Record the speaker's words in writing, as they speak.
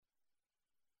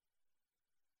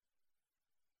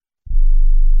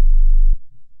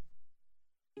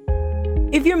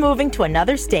If you're moving to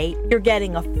another state, you're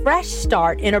getting a fresh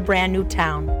start in a brand new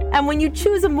town. And when you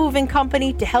choose a moving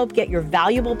company to help get your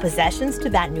valuable possessions to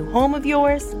that new home of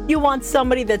yours, you want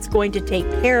somebody that's going to take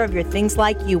care of your things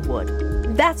like you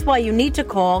would. That's why you need to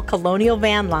call Colonial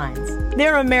Van Lines.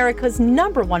 They're America's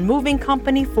 #1 moving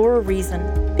company for a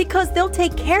reason. Because they'll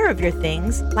take care of your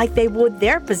things like they would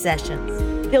their possessions.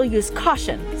 They'll use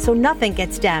caution so nothing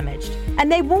gets damaged.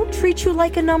 And they won't treat you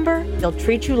like a number, they'll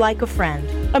treat you like a friend.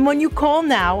 And when you call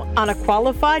now on a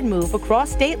qualified move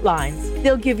across state lines,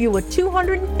 they'll give you a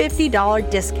 $250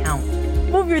 discount.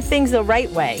 Move your things the right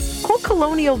way. Call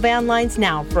Colonial Van Lines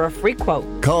now for a free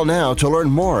quote. Call now to learn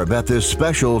more about this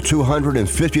special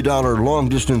 $250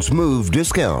 long-distance move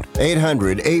discount.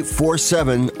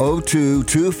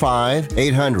 800-847-0225.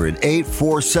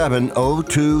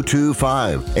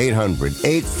 800-847-0225.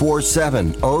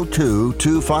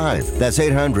 800-847-0225. That's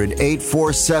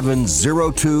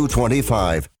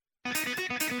 800-847-0225.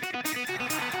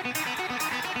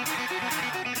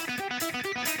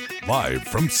 Live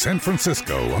from San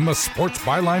Francisco on the Sports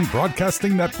Byline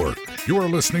Broadcasting Network, you are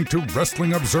listening to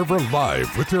Wrestling Observer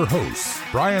Live with your hosts,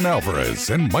 Bryan Alvarez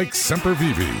and Mike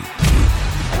Sempervive.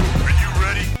 Are you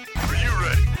ready? Are you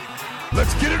ready?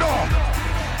 Let's get it on!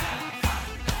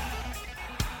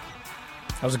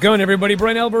 How's it going, everybody?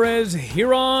 Bryan Alvarez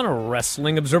here on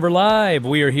Wrestling Observer Live.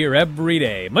 We are here every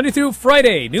day, Monday through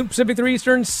Friday, noon Pacific 3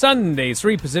 Eastern, Sundays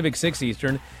 3 Pacific 6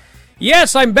 Eastern.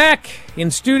 Yes, I'm back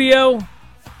in studio.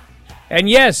 And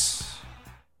yes,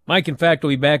 Mike, in fact,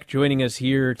 will be back joining us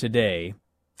here today.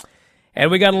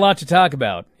 And we got a lot to talk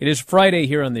about. It is Friday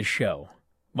here on this show.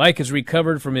 Mike has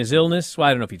recovered from his illness. Well,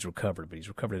 I don't know if he's recovered, but he's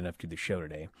recovered enough to do the show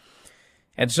today.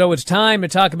 And so it's time to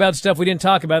talk about stuff we didn't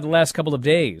talk about the last couple of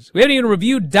days. We haven't even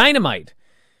reviewed Dynamite.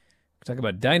 We'll talk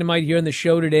about Dynamite here on the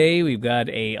show today. We've got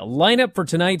a lineup for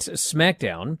tonight's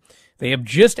SmackDown. They have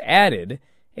just added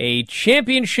a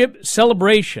championship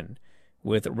celebration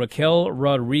with Raquel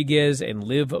Rodriguez and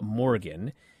Liv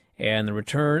Morgan, and the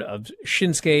return of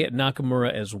Shinsuke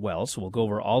Nakamura as well. So we'll go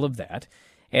over all of that.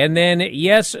 And then,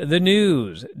 yes, the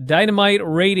news. Dynamite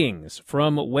ratings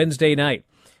from Wednesday night.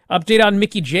 Update on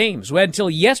Mickie James, who had until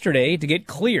yesterday to get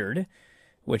cleared,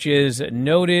 which is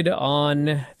noted on,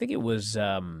 I think it would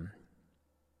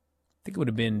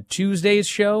have been Tuesday's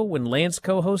show when Lance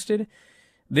co-hosted.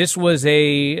 This was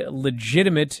a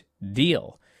legitimate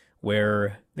deal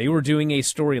where they were doing a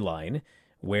storyline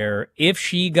where if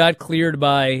she got cleared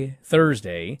by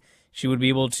Thursday, she would be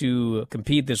able to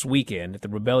compete this weekend at the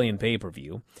Rebellion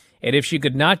pay-per-view. And if she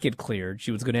could not get cleared,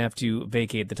 she was going to have to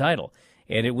vacate the title.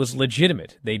 And it was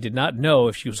legitimate. They did not know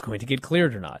if she was going to get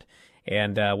cleared or not.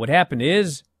 And what happened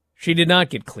is she did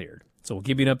not get cleared. So we'll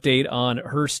give you an update on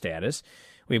her status.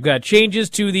 We've got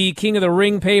changes to the King of the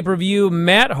Ring pay-per-view.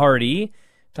 Matt Hardy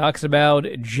talks about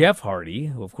Jeff Hardy,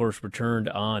 who, of course, returned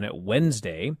on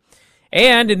Wednesday.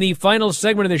 And in the final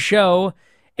segment of the show,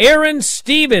 Aaron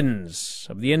Stevens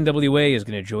of the NWA is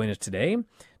going to join us today.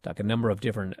 Talk a number of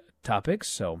different topics,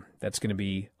 so that's going to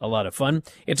be a lot of fun.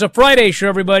 It's a Friday show,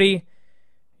 everybody.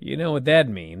 You know what that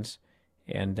means.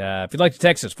 And if you'd like to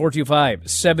text us,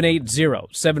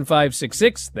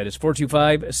 425-780-7566. That is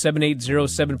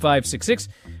 425-780-7566.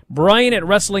 Bryan at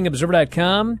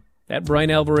WrestlingObserver.com. At Bryan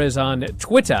Alvarez on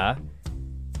Twitter. A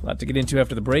lot to get into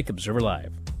after the break. Observer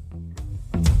Live.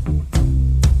 I'm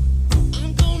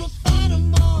gonna fight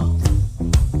 'em all.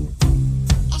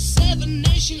 A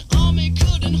 7-nation army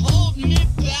couldn't hold me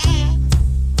back.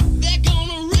 They're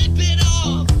gonna rip it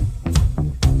off,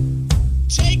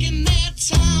 taking their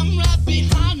time right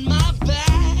behind my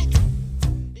back.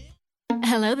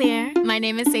 Hello there. My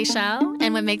name is Seychelle,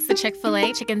 and what makes the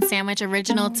Chick-fil-A chicken sandwich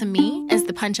original to me is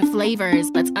the punch of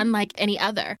flavors that's unlike any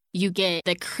other. You get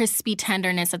the crispy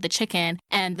tenderness of the chicken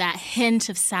and that hint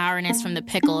of sourness from the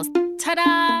pickles.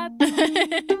 Ta-da!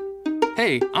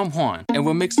 Hey, I'm Juan, and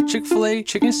what makes the Chick-fil-A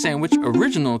chicken sandwich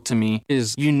original to me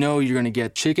is you know you're going to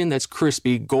get chicken that's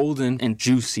crispy, golden, and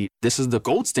juicy. This is the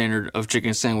gold standard of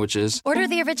chicken sandwiches. Order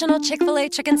the original Chick-fil-A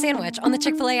chicken sandwich on the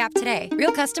Chick-fil-A app today.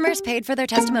 Real customers paid for their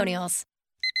testimonials.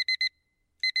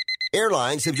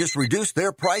 Airlines have just reduced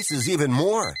their prices even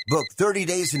more. Book 30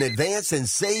 days in advance and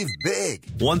save big.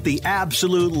 Want the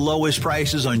absolute lowest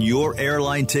prices on your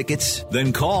airline tickets?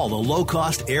 Then call the Low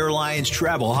Cost Airlines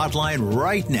Travel Hotline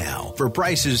right now for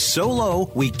prices so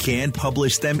low we can't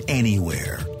publish them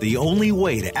anywhere. The only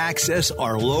way to access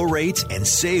our low rates and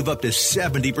save up to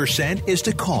 70% is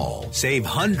to call. Save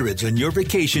hundreds on your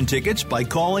vacation tickets by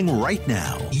calling right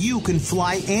now. You can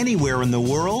fly anywhere in the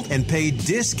world and pay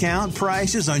discount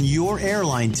prices on your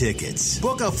airline tickets.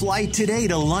 Book a flight today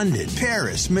to London,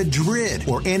 Paris, Madrid,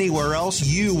 or anywhere else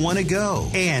you want to go.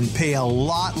 And pay a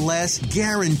lot less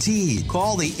guaranteed.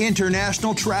 Call the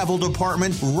International Travel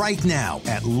Department right now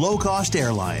at Low Cost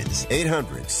Airlines.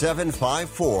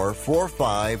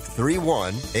 800-754-4531.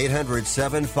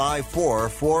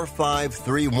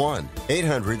 800-754-4531.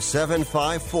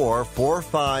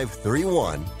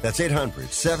 800-754-4531. That's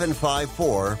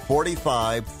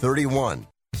 800-754-4531.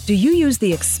 Do you use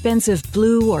the expensive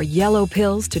blue or yellow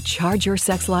pills to charge your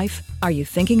sex life? Are you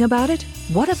thinking about it?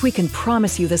 What if we can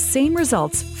promise you the same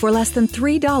results for less than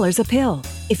 $3 a pill?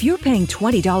 If you're paying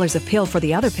 $20 a pill for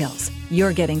the other pills,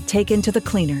 you're getting taken to the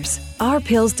cleaners. Our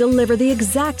pills deliver the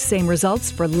exact same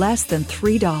results for less than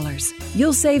 $3.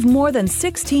 You'll save more than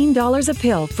 $16 a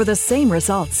pill for the same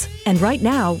results. And right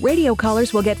now, radio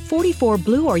callers will get 44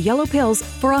 blue or yellow pills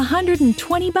for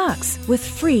 $120 with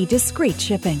free discreet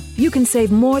shipping. You can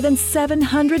save more than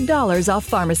 $700 off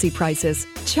pharmacy prices.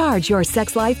 Charge your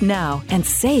sex life now and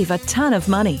save a ton of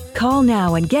money. Call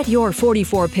now and get your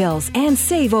 44 pills and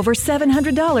save over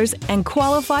 $700 and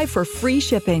qualify for free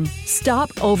shipping.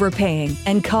 Stop overpaying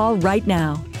and call right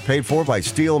now. Paid for by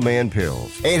Steelman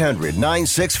Pills.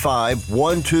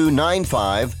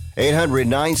 800-965-1295.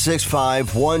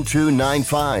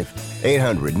 800-965-1295.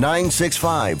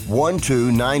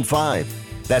 800-965-1295.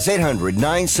 That's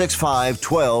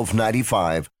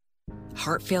 800-965-1295.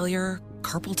 Heart failure,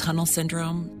 carpal tunnel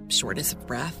syndrome, shortness of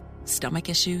breath, stomach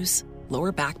issues,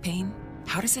 lower back pain.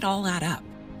 How does it all add up?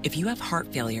 If you have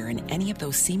heart failure and any of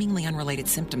those seemingly unrelated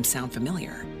symptoms sound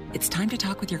familiar, it's time to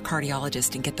talk with your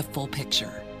cardiologist and get the full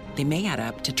picture. They may add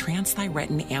up to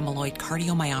transthyretin amyloid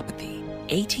cardiomyopathy.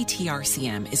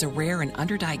 ATTR-CM is a rare and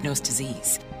underdiagnosed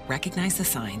disease. Recognize the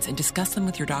signs and discuss them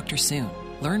with your doctor soon.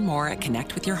 Learn more at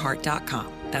connectwithyourheart.com.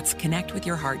 That's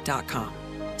connectwithyourheart.com.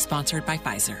 Sponsored by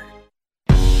Pfizer.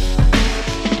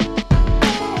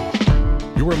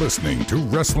 You are listening to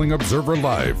Wrestling Observer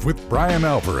Live with Bryan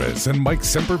Alvarez and Mike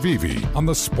Sempervive on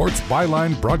the Sports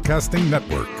Byline Broadcasting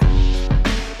Network.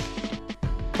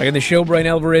 Back in the show, Bryan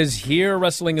Alvarez here,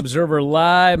 Wrestling Observer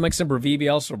Live. Mike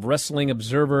Sempervive, also of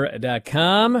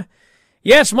WrestlingObserver.com.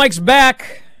 Yes, Mike's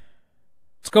back.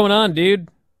 What's going on, dude?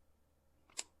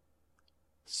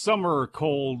 Summer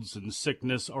colds and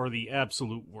sickness are the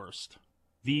absolute worst.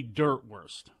 The dirt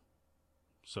worst.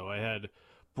 So I had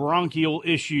bronchial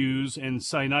issues and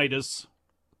sinusitis,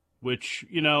 which,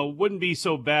 wouldn't be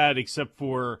so bad except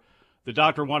for the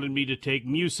doctor wanted me to take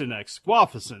Mucinex,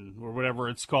 Guaifesin, or whatever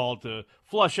it's called, to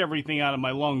flush everything out of my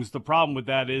lungs. The problem with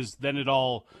that is then it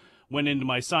all went into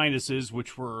my sinuses,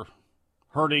 which were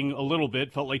hurting a little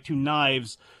bit. Felt like two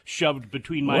knives shoved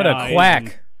between my eyes. What a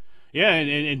quack.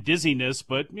 And dizziness.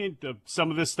 But some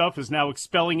of this stuff is now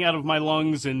expelling out of my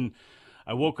lungs, and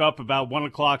I woke up about 1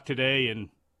 o'clock today and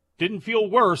didn't feel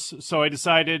worse, so I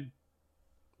decided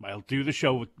I'll do the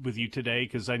show with you today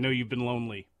because I know you've been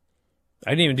lonely. I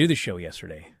didn't even do the show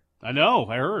yesterday. I know,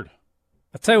 I heard.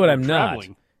 I'll tell you what I'm traveling.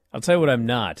 not. I'll tell you what I'm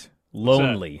not.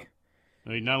 Lonely.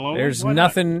 Are you not lonely? There's Why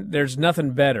nothing not? There's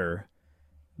nothing better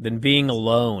than being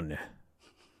alone,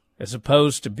 as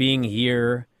opposed to being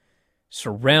here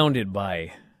surrounded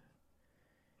by...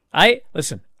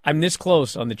 Listen, I'm this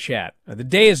close on the chat. The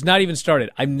day has not even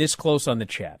started. I'm this close on the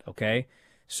chat, okay?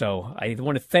 So I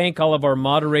want to thank all of our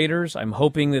moderators. I'm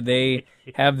hoping that they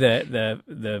have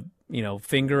the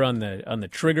finger on the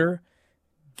trigger.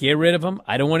 Get rid of them.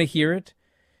 I don't want to hear it.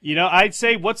 I'd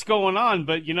say what's going on,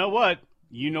 but you know what?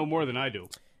 You know more than I do.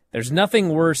 There's nothing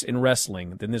worse in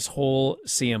wrestling than this whole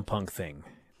CM Punk thing.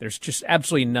 There's just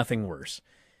absolutely nothing worse.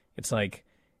 It's like,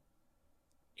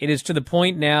 it is to the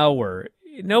point now where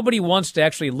nobody wants to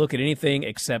actually look at anything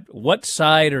except what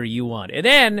side are you on? And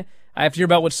then I have to hear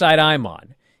about what side I'm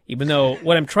on, even though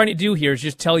what I'm trying to do here is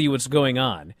just tell you what's going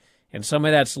on. And some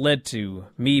of that's led to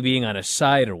me being on a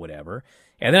side or whatever.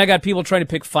 And then I got people trying to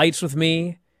pick fights with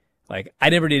me. Like, I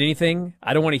never did anything.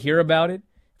 I don't want to hear about it.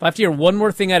 If I have to hear one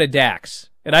more thing out of Dax,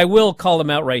 and I will call him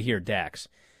out right here, Dax.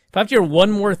 If I have to hear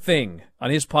one more thing on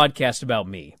his podcast about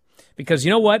me, because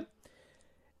you know what?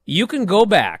 You can go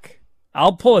back.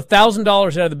 I'll pull $1,000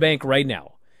 out of the bank right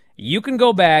now. You can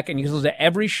go back and you can listen to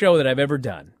every show that I've ever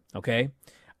done, okay?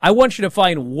 I want you to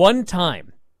find one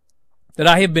time that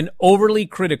I have been overly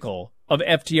critical of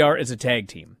FTR as a tag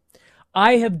team.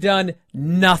 I have done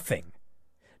nothing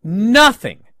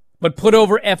but put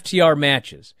over FTR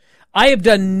matches. I have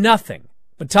done nothing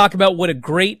but talk about what a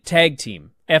great tag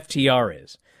team FTR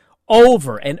is.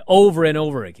 over and over and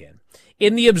over again.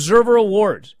 In the Observer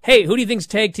Awards, hey, who do you think's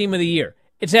Tag Team of the Year?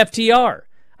 It's FTR.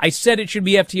 I said it should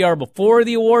be FTR before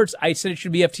the awards. I said it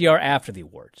should be FTR after the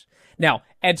awards. Now,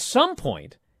 at some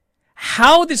point,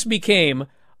 how this became,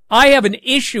 I have an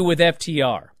issue with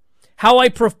FTR. How I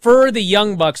prefer the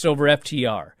Young Bucks over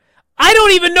FTR. I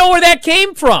don't even know where that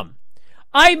came from.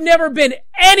 I've never been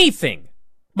anything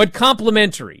but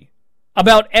complimentary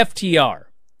about FTR.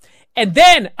 And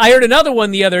then I heard another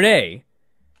one the other day.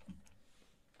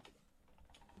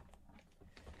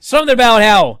 Something about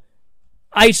how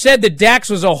I said that Dax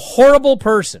was a horrible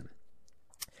person.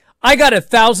 I got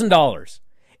 $1,000.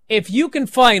 If you can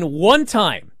find one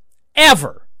time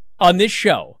ever on this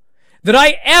show that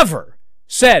I ever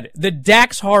said that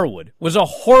Dax Harwood was a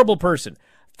horrible person,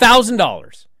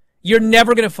 $1,000. You're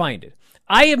never going to find it.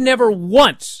 I have never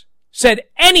once said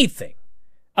anything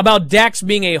about Dax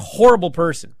being a horrible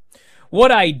person.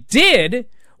 What I did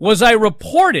was I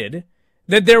reported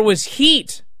that there was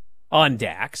heat on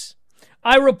Dax.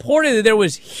 I reported that there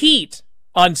was heat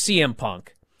on CM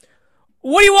Punk.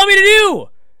 What do you want me to do?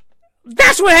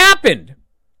 That's what happened.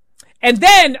 And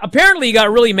then apparently he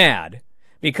got really mad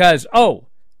because,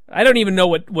 I don't even know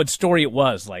what story it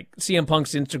was, like CM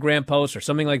Punk's Instagram post or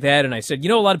something like that. And I said,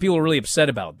 a lot of people are really upset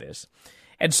about this.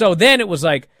 And so then it was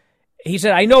like, he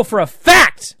said, I know for a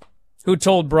fact who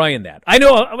told Bryan that. I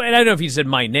don't know if he said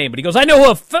my name, but he goes, I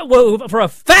know for a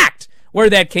fact where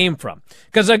that came from.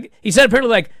 Because he said apparently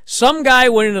like some guy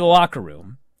went into the locker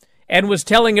room and was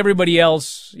telling everybody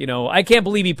else, I can't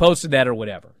believe he posted that or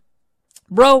whatever.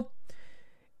 Bro,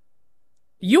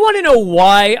 you want to know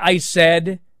why I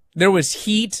said there was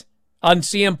heat on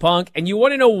CM Punk, and you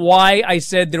want to know why I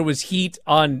said there was heat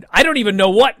on, I don't even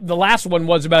know what the last one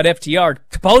was about FTR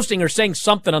posting or saying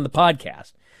something on the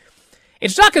podcast.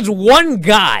 It's not because one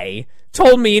guy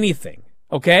told me anything,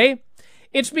 okay?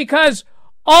 It's because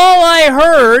all I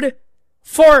heard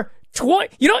for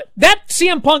that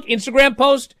CM Punk Instagram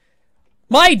post,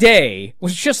 my day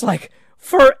was just like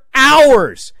for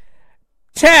hours.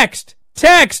 Text,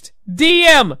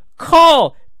 DM,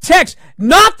 call, text.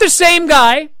 Not the same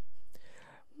guy.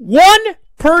 One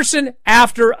person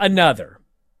after another.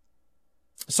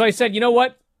 So I said, you know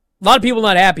what? A lot of people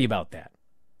not happy about that.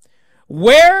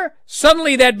 Where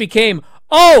suddenly that became,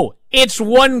 it's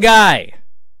one guy.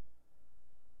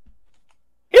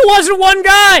 It wasn't one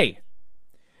guy.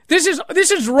 This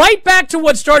is right back to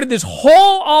what started this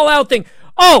whole all-out thing.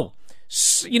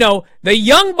 The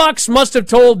Young Bucks must have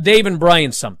told Dave and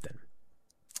Bryan something.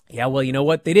 Yeah, well, you know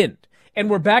what? They didn't. And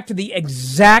we're back to the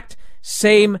exact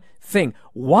same thing.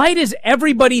 Why does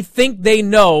everybody think they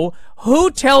know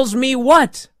who tells me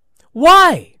what?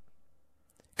 Why?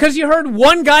 Because you heard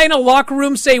one guy in a locker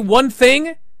room say one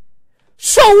thing?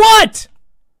 So what?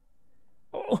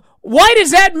 Why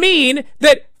does that mean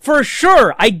that for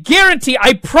sure, I guarantee,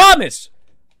 I promise,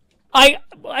 I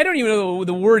don't even know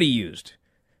the word he used.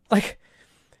 Like,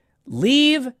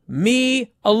 leave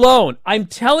me alone. I'm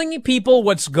telling people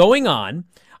what's going on.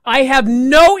 I have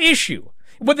no issue.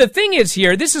 But the thing is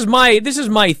here, this is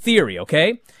my theory,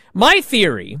 okay? My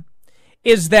theory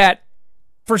is that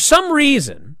for some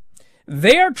reason,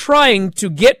 they're trying to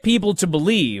get people to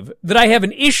believe that I have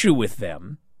an issue with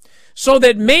them, so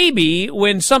that maybe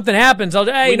when something happens, I'll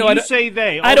I don't want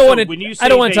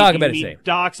to talk about it.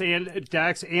 Dax and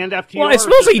FTR. Well, it's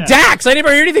mostly Dax. I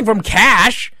never hear anything from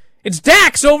Cash. It's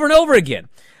Dax over and over again.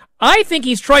 I think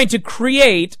he's trying to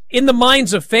create in the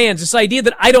minds of fans this idea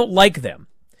that I don't like them.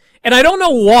 And I don't know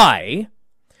why,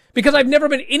 because I've never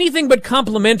been anything but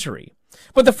complimentary.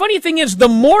 But the funny thing is, the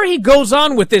more he goes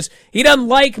on with this, he doesn't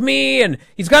like me, and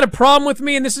he's got a problem with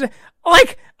me, and this is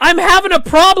like, I'm having a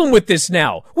problem with this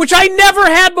now, which I never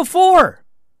had before.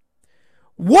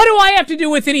 What do I have to do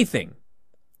with anything?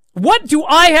 What do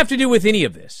I have to do with any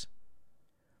of this?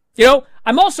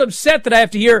 I'm also upset that I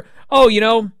have to hear,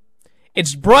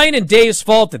 it's Bryan and Dave's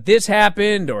fault that this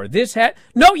happened or this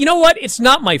No, you know what? It's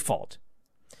not my fault.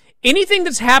 Anything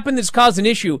that's happened that's caused an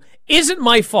issue isn't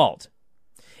my fault.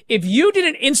 If you did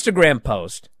an Instagram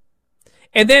post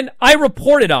and then I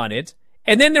reported on it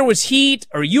and then there was heat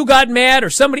or you got mad or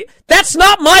somebody, that's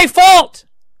not my fault.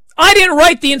 I didn't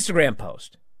write the Instagram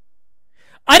post.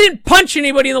 I didn't punch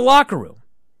anybody in the locker room.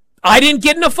 I didn't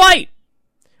get in a fight.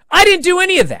 I didn't do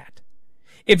any of that.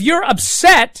 If you're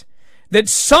upset that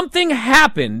something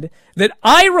happened that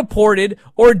I reported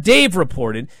or Dave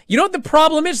reported, you know what the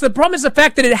problem is? The problem is the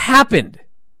fact that it happened.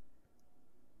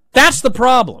 That's the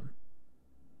problem.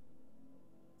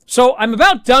 So I'm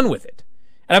about done with it.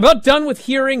 And I'm about done with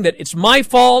hearing that it's my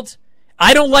fault.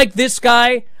 I don't like this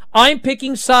guy. I'm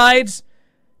picking sides.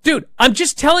 Dude, I'm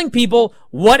just telling people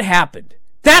what happened.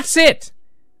 That's it.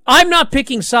 I'm not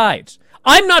picking sides.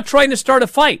 I'm not trying to start a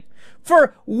fight.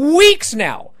 For weeks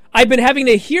now, I've been having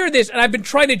to hear this, and I've been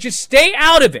trying to just stay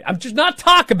out of it. I'm just not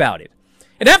talk about it.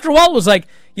 And after a while, it was like,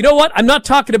 you know what? I'm not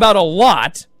talking about a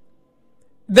lot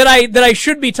that I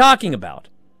should be talking about.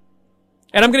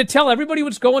 And I'm going to tell everybody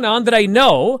what's going on that I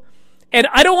know. And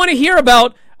I don't want to hear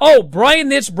about, oh, Bryan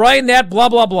this, Bryan that, blah,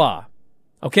 blah, blah.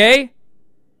 Okay?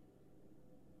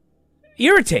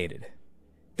 Irritated.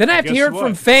 Then I have to hear it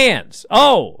from fans.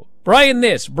 Oh, Bryan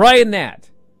this, Bryan that.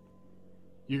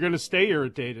 You're going to stay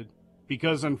irritated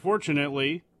because,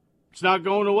 unfortunately, it's not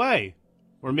going away.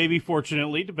 Or maybe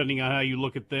fortunately, depending on how you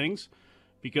look at things,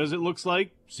 because it looks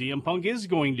like CM Punk is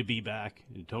going to be back.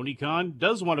 And Tony Khan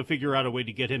does want to figure out a way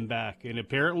to get him back. And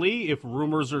apparently, if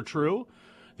rumors are true,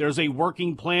 there's a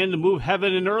working plan to move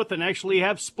heaven and earth and actually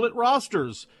have split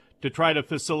rosters to try to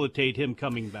facilitate him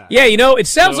coming back. Yeah, you know, it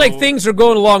sounds like things are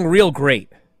going along real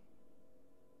great.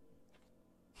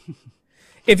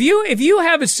 If you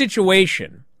have a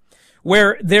situation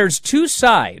where there's two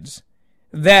sides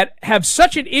that have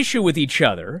such an issue with each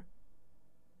other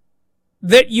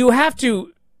that you have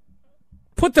to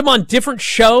put them on different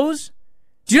shows,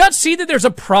 do you not see that there's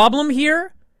a problem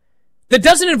here? That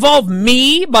doesn't involve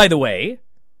me, by the way.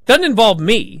 Doesn't involve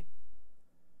me.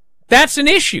 That's an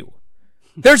issue.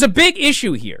 There's a big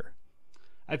issue here.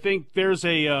 I think there's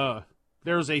a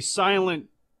silent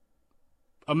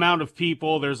amount of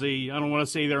people. I don't want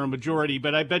to say they're a majority,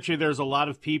 but I bet you there's a lot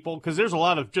of people, because there's a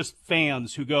lot of just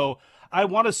fans who go, I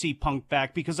want to see Punk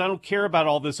back because I don't care about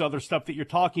all this other stuff that you're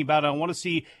talking about. I want to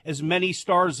see as many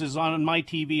stars as on my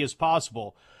TV as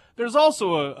possible. There's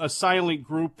also a silent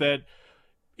group that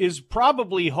is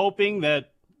probably hoping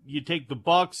that you take the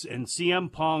Bucks and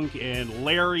CM Punk and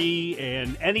Larry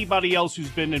and anybody else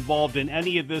who's been involved in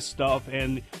any of this stuff,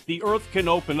 and the earth can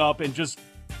open up and just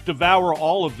devour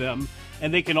all of them,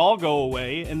 and they can all go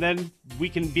away, and then we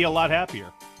can be a lot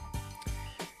happier.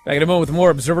 Back in a moment with more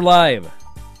Observer Live.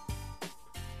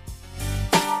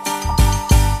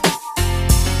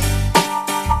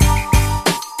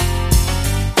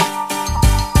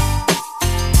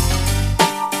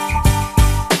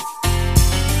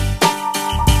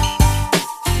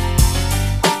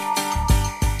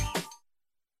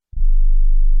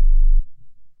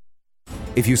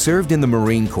 If you served in the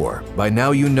Marine Corps, by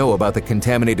now you know about the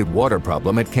contaminated water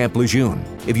problem at Camp Lejeune.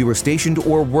 If you were stationed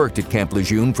or worked at Camp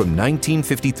Lejeune from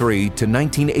 1953 to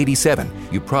 1987,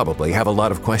 you probably have a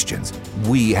lot of questions.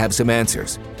 We have some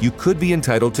answers. You could be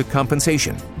entitled to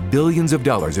compensation. Billions of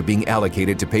dollars are being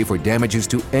allocated to pay for damages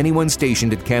to anyone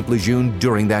stationed at Camp Lejeune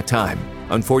during that time.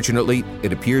 Unfortunately,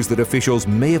 it appears that officials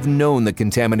may have known the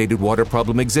contaminated water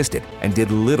problem existed and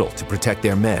did little to protect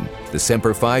their men. The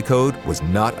Sempervive code was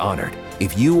not honored.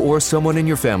 If you or someone in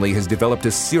your family has developed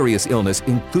a serious illness,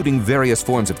 including various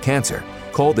forms of cancer,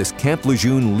 call this Camp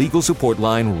Lejeune legal support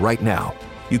line right now.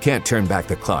 You can't turn back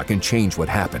the clock and change what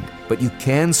happened, but you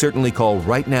can certainly call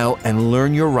right now and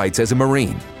learn your rights as a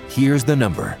Marine. Here's the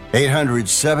number.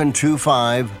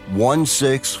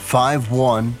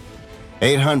 800-725-1651.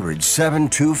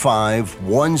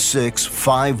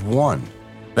 800-725-1651.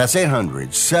 That's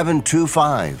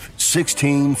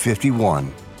 800-725-1651.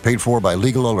 Paid for by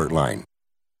Legal Alert Line.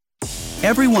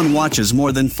 Everyone watches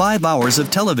more than 5 hours of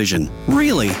television.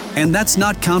 Really? And that's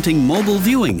not counting mobile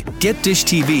viewing. Get Dish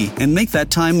TV and make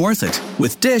that time worth it.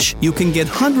 With Dish, you can get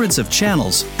hundreds of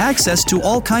channels, access to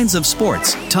all kinds of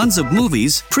sports, tons of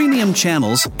movies, premium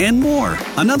channels, and more.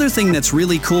 Another thing that's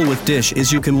really cool with Dish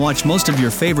is you can watch most of your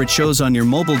favorite shows on your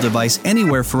mobile device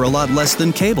anywhere for a lot less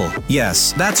than cable.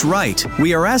 Yes, that's right.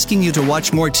 We are asking you to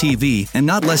watch more TV and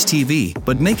not less TV,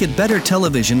 but make it better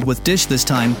television with Dish this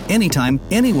time, anytime,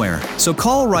 anywhere. So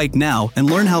call right now and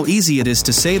learn how easy it is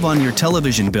to save on your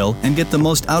television bill and get the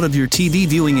most out of your TV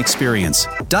viewing experience.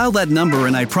 Dial that number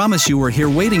and I promise you we're here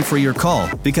waiting for your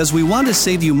call because we want to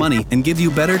save you money and give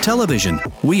you better television.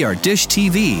 We are Dish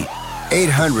TV.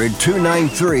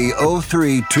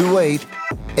 800-293-0328.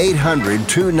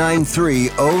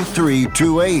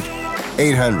 800-293-0328.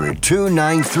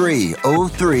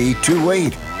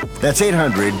 800-293-0328. That's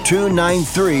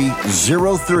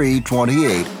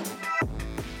 800-293-0328.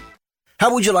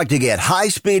 How would you like to get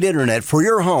high-speed internet for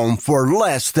your home for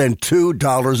less than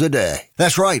 $2 a day?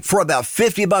 That's right. For about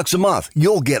 $50 a month,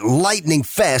 you'll get lightning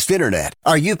fast internet.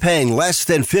 Are you paying less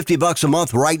than $50 a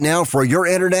month right now for your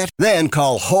internet? Then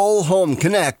call Whole Home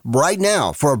Connect right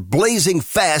now for blazing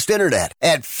fast internet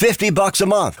at $50 a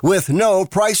month with no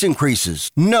price increases,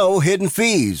 no hidden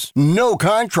fees, no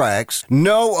contracts,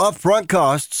 no upfront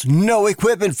costs, no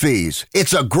equipment fees.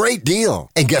 It's a great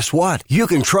deal. And guess what? You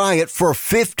can try it for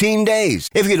 15 days. days.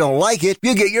 If you don't like it,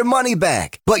 you get your money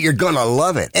back. But you're gonna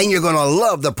love it, and you're gonna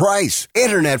love the price.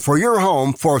 Internet for your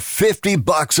home for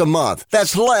 $50 a month.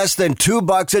 That's less than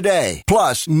 $2 a day.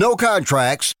 Plus, no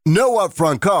contracts, no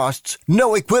upfront costs,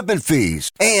 no equipment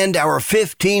fees, and our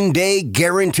 15-day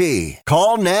guarantee.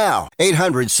 Call now.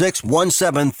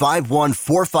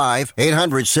 800-617-5145.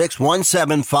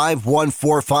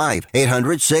 800-617-5145.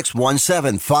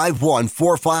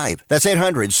 800-617-5145. That's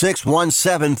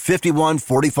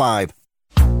 800-617-5145.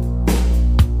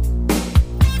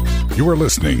 You are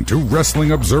listening to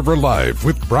Wrestling Observer Live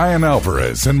with Bryan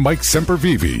Alvarez and Mike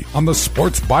Sempervive on the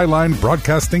Sports Byline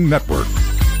Broadcasting Network.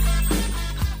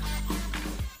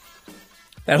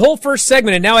 That whole first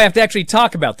segment, and now I have to actually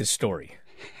talk about this story.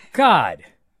 God.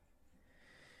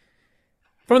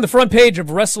 From the front page of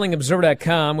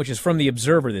WrestlingObserver.com, which is from The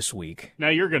Observer this week. Now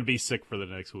you're going to be sick for the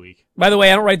next week. By the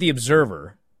way, I don't write The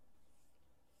Observer.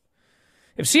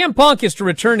 If CM Punk is to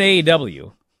return to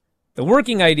AEW, the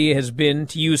working idea has been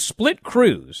to use split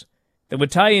crews that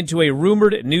would tie into a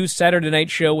rumored new Saturday night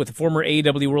show with the former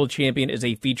AEW World Champion as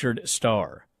a featured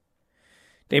star.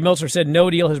 Dave Meltzer said no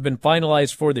deal has been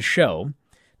finalized for the show,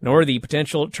 nor the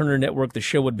potential Turner network the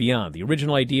show would be on. The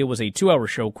original idea was a 2-hour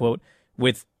show, quote,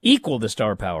 with equal the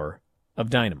star power of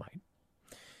Dynamite.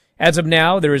 As of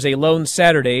now, there is a lone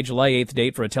Saturday, July 8th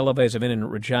date for a televised event in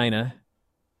Regina,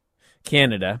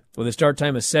 Canada, with a start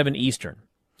time of 7 Eastern.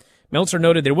 Meltzer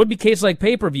noted there would be cases like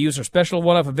pay-per-views or special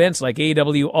one-off events like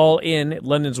AEW All In at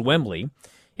London's Wembley,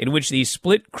 in which the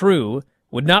split crew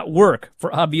would not work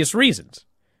for obvious reasons,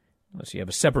 unless you have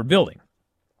a separate building.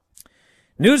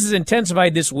 News has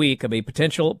intensified this week of a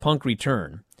potential Punk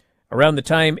return, around the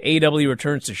time AEW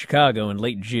returns to Chicago in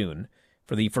late June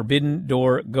for the Forbidden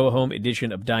Door Go-Home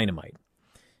edition of Dynamite.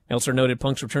 Meltzer noted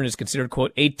Punk's return is considered,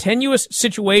 quote, a tenuous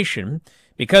situation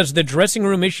because the dressing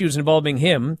room issues involving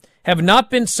him have not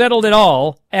been settled at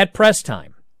all at press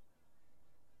time.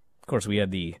 Of course, we had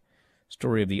the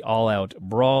story of the all-out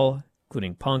brawl,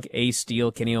 including Punk, Ace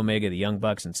Steel, Kenny Omega, the Young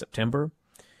Bucks in September.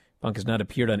 Punk has not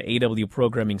appeared on AEW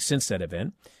programming since that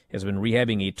event. He has been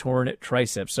rehabbing a torn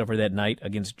tricep suffered that night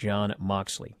against Jon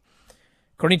Moxley.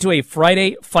 According to a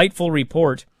Friday Fightful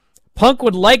report, Punk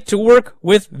would like to work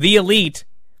with the Elite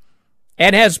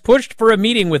and has pushed for a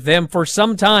meeting with them for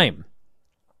some time.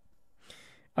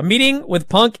 A meeting with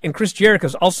Punk and Chris Jericho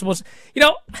is also supposed to... You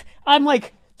know, I'm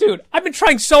like, dude, I've been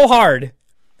trying so hard.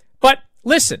 But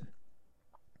listen.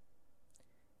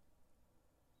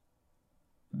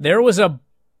 There was a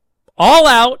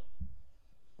all-out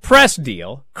press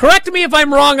deal. Correct me if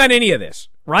I'm wrong on any of this,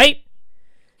 right?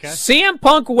 Okay. CM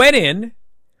Punk went in,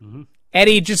 and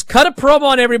he just cut a promo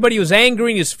on everybody. He was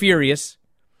angry and he was furious.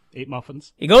 Ate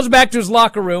muffins. He goes back to his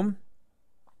locker room.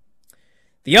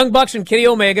 The Young Bucks and Kenny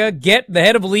Omega get the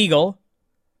head of legal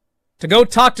to go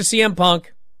talk to CM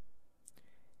Punk,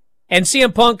 and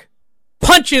CM Punk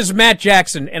punches Matt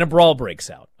Jackson and a brawl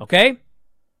breaks out, okay? Am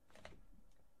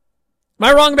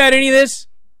I wrong about any of this?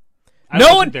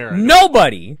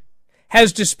 Nobody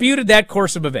has disputed that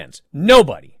course of events.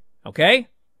 Nobody, okay?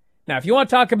 Now, if you want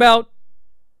to talk about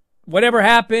whatever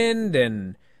happened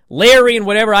and Larry and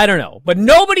whatever, I don't know. But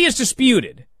nobody has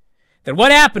disputed that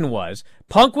what happened was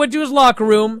Punk went to his locker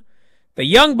room, the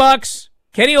Young Bucks,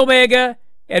 Kenny Omega,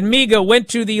 and Miga went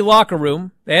to the locker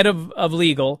room, the head of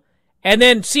legal, and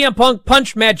then CM Punk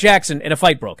punched Matt Jackson and a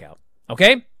fight broke out,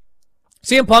 okay?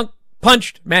 CM Punk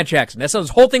punched Matt Jackson. That's how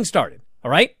this whole thing started,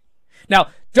 all right? Now,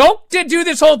 don't do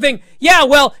this whole thing. Yeah,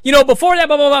 well, you know, before that,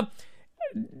 blah, blah, blah.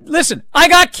 Listen, I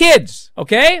got kids,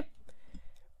 okay?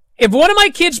 If one of my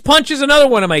kids punches another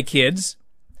one of my kids,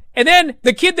 and then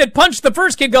the kid that punched the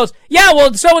first kid goes, yeah,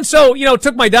 well, so-and-so, you know,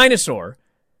 took my dinosaur.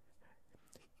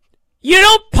 You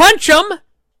don't punch them,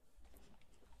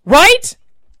 right?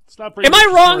 Am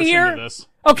I wrong here?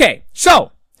 Okay,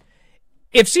 so,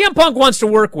 if CM Punk wants to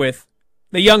work with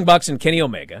the Young Bucks and Kenny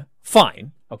Omega,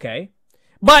 fine, okay?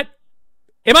 But,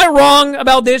 am I wrong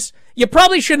about this? You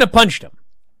probably shouldn't have punched him.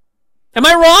 Am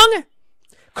I wrong?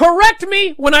 Correct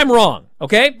me when I'm wrong,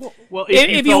 okay? Well,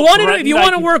 if you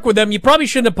want to work with them, you probably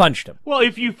shouldn't have punched him. Well,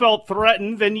 if you felt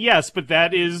threatened, then yes, but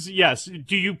that is, yes.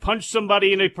 Do you punch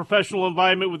somebody in a professional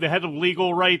environment with the head of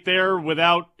legal right there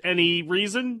without any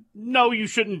reason? No, you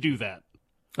shouldn't do that.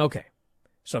 Okay.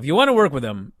 So if you want to work with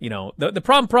them, you know, the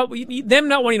problem, them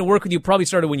not wanting to work with you probably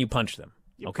started when you punched them,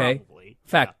 okay? Probably.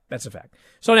 Fact, yeah. That's a fact.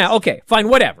 So now, okay, fine,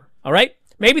 whatever, all right?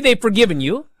 Maybe they've forgiven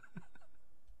you,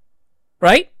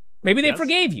 right? Maybe they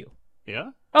forgave you.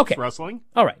 Yeah. Okay. It's wrestling.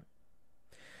 All right.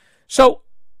 So,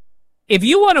 if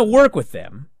you want to work with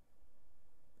them,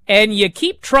 and you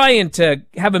keep trying to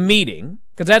have a meeting,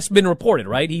 because that's been reported,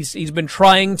 right? He's been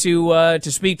trying to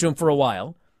speak to him for a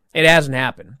while, It hasn't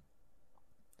happened.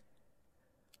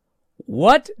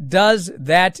 What does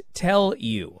that tell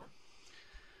you?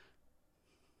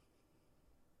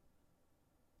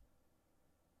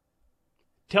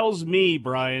 Tells me,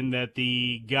 Brian, that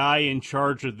the guy in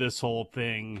charge of this whole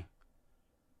thing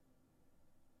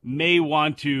may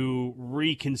want to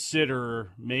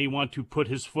reconsider, may want to put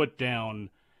his foot down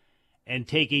and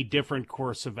take a different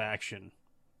course of action.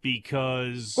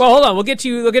 Because well, hold on, we'll get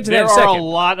to that in a second. There are a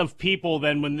lot of people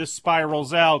then when this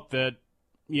spirals out that,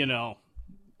 you know,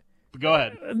 go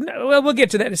ahead. Well, we'll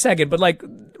get to that in a second, but like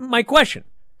my question.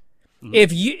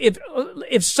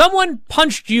 If someone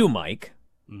punched you, Mike,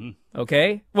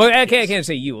 okay? Well, I can't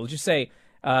say you. We'll just say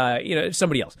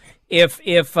somebody else. If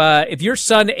your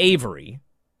son Avery,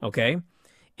 okay?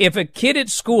 If a kid at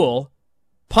school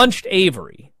punched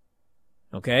Avery,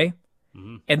 okay?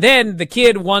 And then the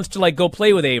kid wants to like go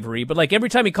play with Avery, but like every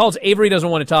time he calls, Avery doesn't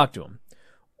want to talk to him.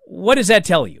 What does that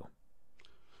tell you?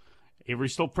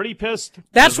 Avery's still pretty pissed.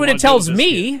 That's what it tells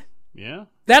me. Yeah.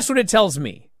 That's what it tells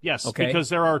me. Yes, okay? Because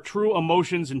there are true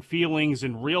emotions and feelings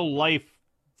and real life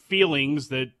feelings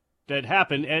that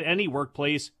happen at any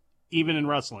workplace, even in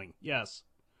wrestling. Yes.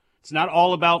 It's not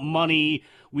all about money.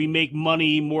 We make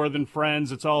money more than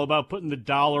friends. It's all about putting the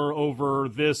dollar over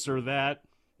this or that.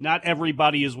 Not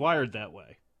everybody is wired that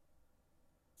way.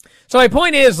 So my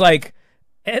point is, like,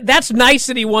 that's nice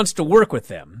that he wants to work with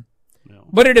them,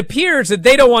 but it appears that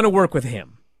they don't want to work with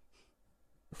him.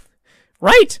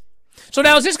 Right? So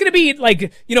now is this going to be,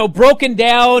 like, broken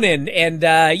down and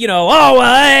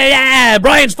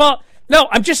Brian's fault? No,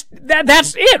 I'm just,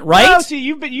 that's it, right? Well,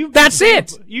 see, that's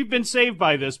it. You've been saved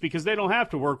by this because they don't have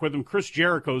to work with him. Chris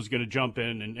Jericho's going to jump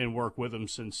in and work with him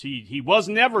since he was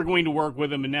never going to work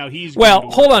with him, and now he's going to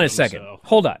work hold on a with him, second. So.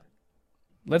 Hold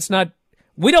on.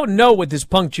 We don't know what this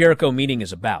Punk Jericho meeting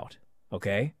is about,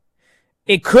 okay?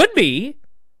 It could be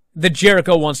that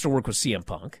Jericho wants to work with CM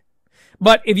Punk,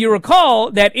 but if you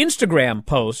recall that Instagram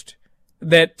post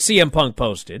that CM Punk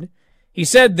posted, he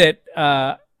said that,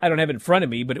 I don't have it in front of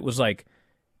me, but it was like,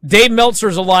 Dave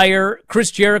Meltzer's a liar, Chris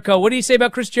Jericho. What did he say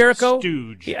about Chris Jericho?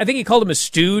 Stooge. I think he called him a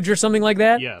stooge or something like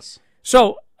that. Yes.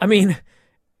 So, I mean,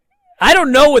 I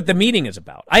don't know what the meeting is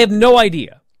about. I have no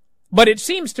idea. But it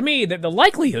seems to me that the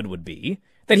likelihood would be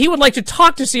that he would like to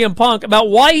talk to CM Punk about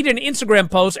why he did an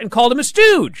Instagram post and called him a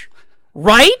stooge.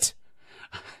 Right?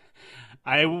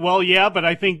 Yeah, but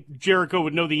I think Jericho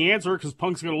would know the answer because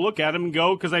Punk's going to look at him and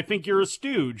go, because I think you're a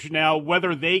stooge. Now,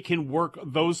 whether they can work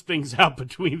those things out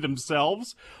between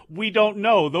themselves, we don't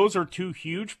know. Those are two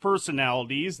huge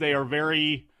personalities. They are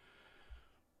very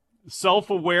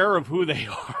self-aware of who they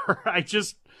are.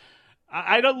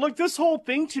 I don't look, this whole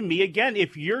thing to me, again,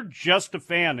 if you're just a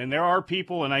fan, and there are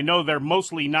people, and I know they're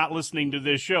mostly not listening to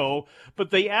this show,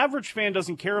 but the average fan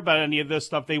doesn't care about any of this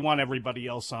stuff. They want everybody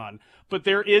else on. But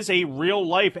there is a real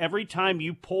life. Every time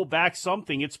you pull back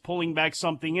something, it's pulling back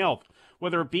something else,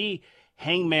 whether it be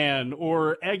Hangman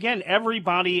or, again,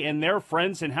 everybody and their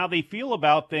friends and how they feel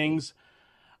about things.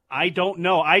 I don't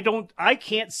know. I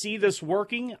can't see this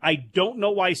working. I don't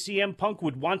know why CM Punk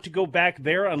would want to go back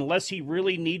there unless he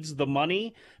really needs the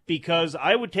money, because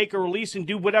I would take a release and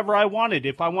do whatever I wanted.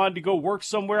 If I wanted to go work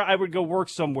somewhere, I would go work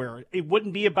somewhere. It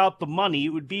wouldn't be about the money.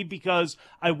 It would be because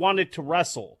I wanted to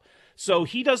wrestle. So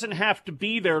he doesn't have to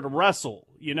be there to wrestle.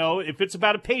 If it's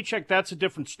about a paycheck, that's a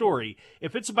different story.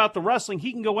 If it's about the wrestling,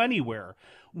 he can go anywhere.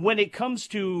 When it comes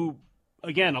to,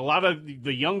 again, a lot of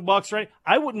the Young Bucks, right?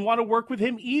 I wouldn't want to work with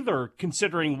him either,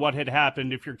 considering what had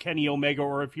happened if you're Kenny Omega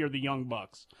or if you're the Young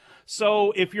Bucks.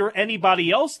 So if you're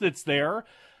anybody else that's there,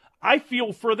 I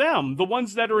feel for them, the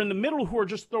ones that are in the middle who are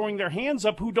just throwing their hands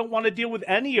up, who don't want to deal with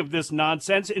any of this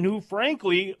nonsense, and who,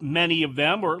 frankly, many of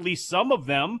them, or at least some of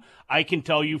them, I can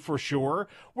tell you for sure,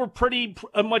 were pretty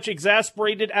much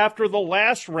exasperated after the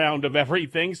last round of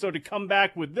everything. So to come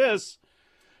back with this,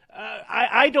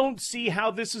 I don't see how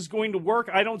this is going to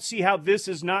work. I don't see how this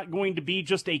is not going to be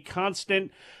just a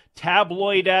constant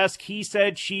tabloid-esque, he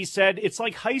said, she said. It's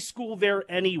like high school there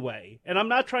anyway. And I'm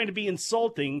not trying to be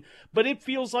insulting, but it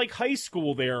feels like high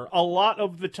school there a lot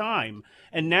of the time.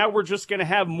 And now we're just going to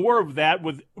have more of that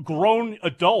with grown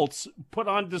adults put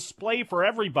on display for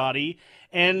everybody.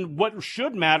 And what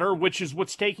should matter, which is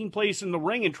what's taking place in the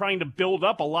ring and trying to build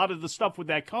up a lot of the stuff with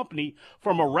that company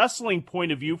from a wrestling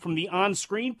point of view, from the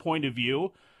on-screen point of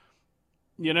view.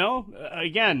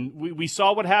 Again, we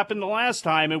saw what happened the last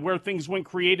time and where things went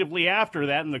creatively after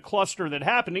that and the cluster that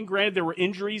happened. And granted, there were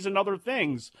injuries and other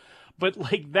things. But,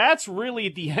 that's really,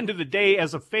 at the end of the day,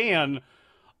 as a fan,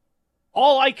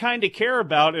 all I kind of care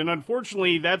about. And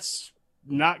unfortunately, that's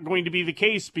not going to be the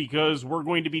case because we're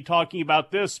going to be talking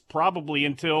about this probably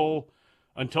until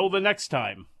the next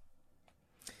time.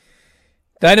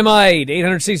 Dynamite,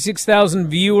 866,000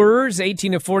 viewers,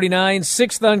 18 to 49,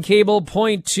 6th on cable,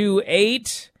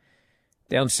 0.28,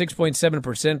 down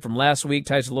 6.7% from last week,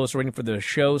 ties the lowest rating for the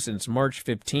show since March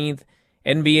 15th.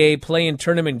 NBA play-in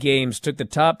tournament games took the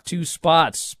top two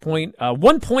spots,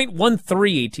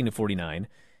 1.13, 18 to 49,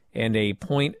 and a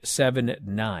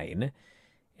 0.79.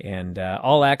 And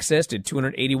All Access did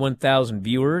 281,000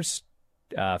 viewers,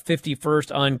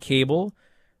 51st on cable,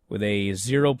 with a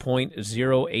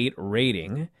 0.08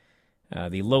 rating.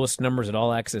 The lowest numbers that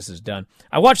All Access has done.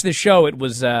 I watched this show. It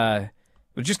was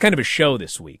just kind of a show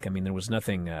this week. I mean, there was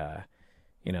nothing, a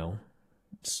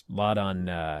lot on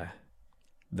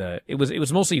it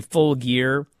was mostly Full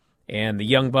Gear and the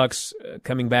Young Bucks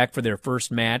coming back for their first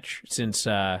match since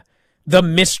the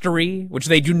mystery, which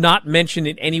they do not mention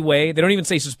in any way. They don't even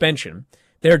say suspension.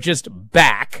 They're just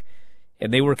back,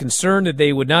 and they were concerned that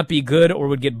they would not be good or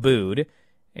would get booed.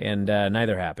 And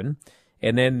neither happened.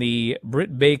 And then the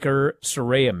Britt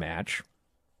Baker-Saraya match,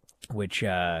 which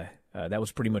that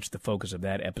was pretty much the focus of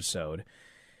that episode.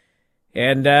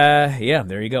 And,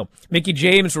 there you go. Mickie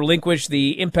James relinquished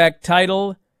the Impact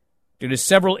title due to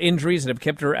several injuries that have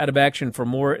kept her out of action for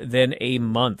more than a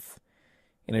month.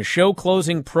 In a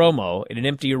show-closing promo in an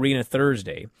empty arena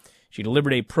Thursday, she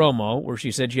delivered a promo where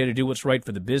she said she had to do what's right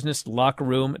for the business, the locker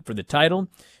room, and for the title.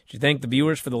 She thanked the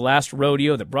viewers for the last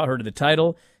rodeo that brought her to the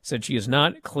title, said she is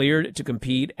not cleared to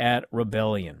compete at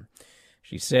Rebellion.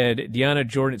 She said, Deanna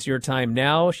Jordan, it's your time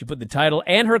now. She put the title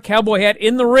and her cowboy hat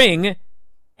in the ring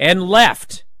and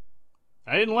left.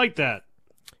 I didn't like that.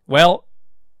 Well,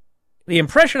 the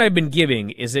impression I've been giving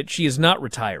is that she is not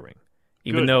retiring,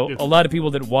 even though a lot of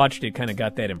people that watched it kind of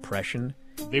got that impression.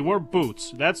 They were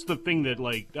boots. That's the thing that,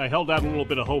 I held out a little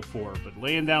bit of hope for. But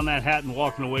laying down that hat and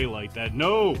walking away like that,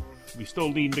 no. We still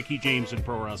need Mickie James in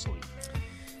pro wrestling.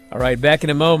 All right, back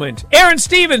in a moment. Aaron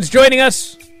Stevens joining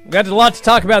us. We've got a lot to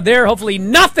talk about there. Hopefully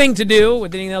nothing to do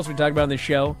with anything else we talk about on this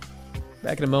show.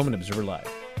 Back in a moment, Observer Live.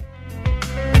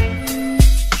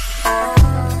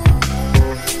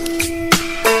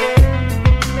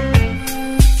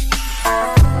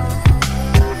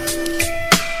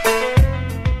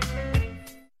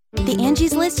 The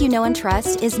Angie's List you know and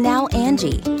trust is now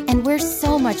Angie, and we're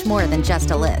so much more than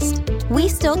just a list. We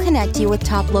still connect you with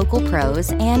top local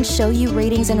pros and show you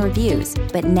ratings and reviews,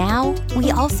 but now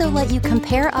we also let you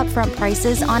compare upfront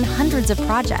prices on hundreds of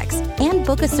projects and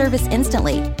book a service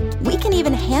instantly. We can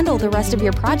even handle the rest of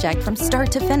your project from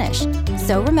start to finish.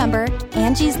 So remember,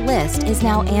 Angie's List is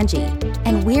now Angie,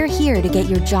 and we're here to get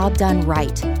your job done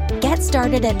right. Get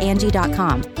started at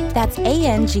Angie.com. That's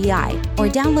ANGI, or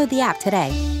download the app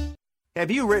today. Have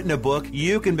you written a book?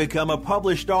 You can become a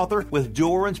published author with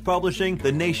Dorrance Publishing, the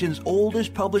nation's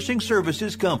oldest publishing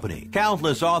services company.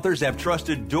 Countless authors have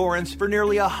trusted Dorrance for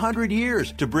nearly 100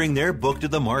 years to bring their book to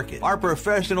the market. Our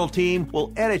professional team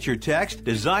will edit your text,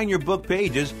 design your book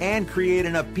pages, and create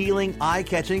an appealing,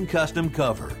 eye-catching custom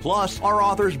cover. Plus, our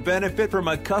authors benefit from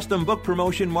a custom book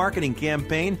promotion marketing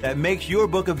campaign that makes your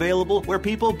book available where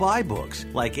people buy books,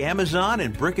 like Amazon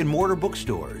and brick-and-mortar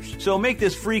bookstores. So make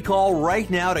this free call right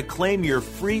now to claim your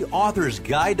free author's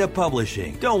guide to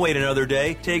publishing. Don't wait another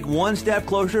day. Take one step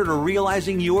closer to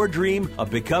realizing your dream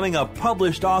of becoming a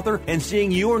published author and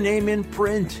seeing your name in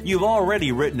print. You've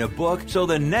already written a book, so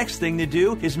the next thing to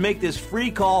do is make this free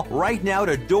call right now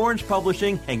to Dorrance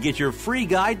Publishing and get your free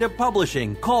guide to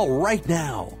publishing. Call right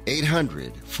now.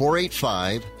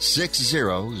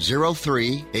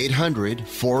 800-485-6003.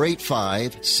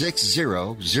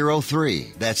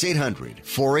 800-485-6003. That's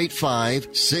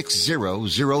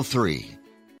 800-485-6003.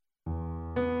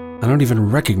 I don't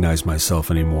even recognize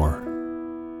myself anymore.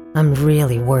 I'm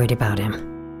really worried about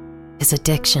him. His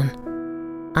addiction.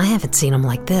 I haven't seen him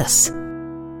like this.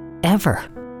 Ever.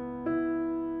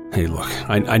 Hey, look,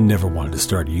 I never wanted to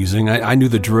start using. I knew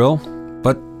the drill,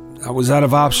 but I was out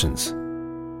of options.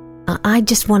 I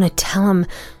just want to tell him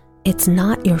it's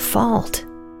not your fault.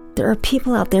 There are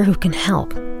people out there who can help.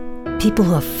 People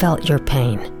who have felt your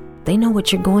pain. They know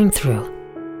what you're going through.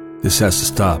 This has to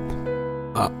stop.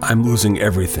 I'm losing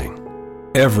everything.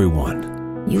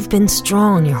 Everyone. You've been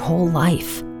strong your whole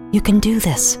life. You can do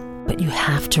this, but you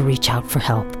have to reach out for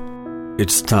help.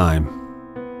 It's time.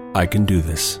 I can do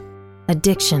this.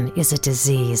 Addiction is a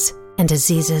disease, and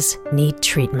diseases need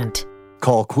treatment.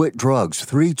 Call Quit Drugs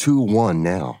 321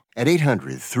 now at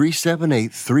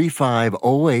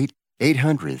 800-378-3508.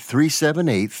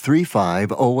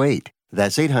 800-378-3508.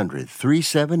 That's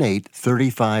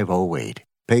 800-378-3508.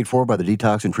 Paid for by the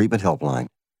Detox and Treatment Helpline.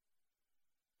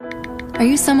 Are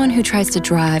you someone who tries to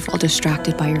drive while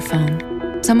distracted by your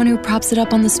phone? Someone who props it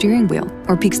up on the steering wheel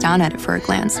or peeks down at it for a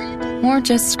glance? Or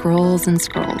just scrolls and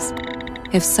scrolls?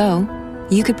 If so,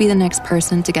 You could be the next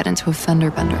person to get into a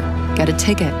fender bender, get a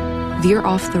ticket, veer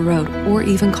off the road, or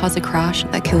even cause a crash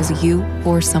that kills you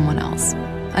or someone else.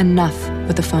 Enough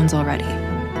with the phones already.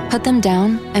 Put them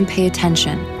down and pay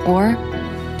attention, or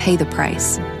pay the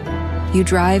price. You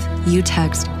drive, you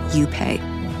text, you pay.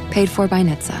 Paid for by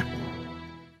NHTSA.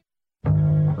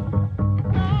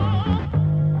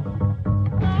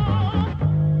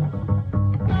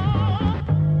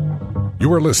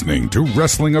 You are listening to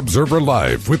Wrestling Observer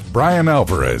Live with Bryan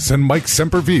Alvarez and Mike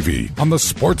Sempervive on the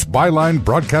Sports Byline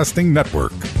Broadcasting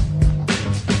Network.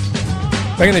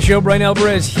 Back in the show, Bryan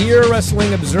Alvarez here,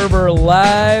 Wrestling Observer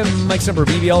Live. Mike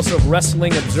Sempervive, also of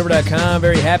WrestlingObserver.com.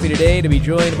 Very happy today to be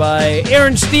joined by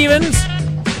Aaron Stevens.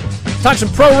 Talk some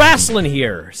pro wrestling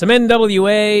here. Some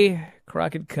NWA,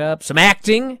 Crockett Cup, some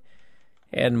acting,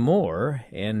 and more.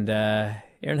 And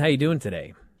Aaron, how you doing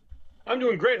today? I'm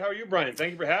doing great. How are you, Bryan?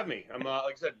 Thank you for having me. I'm,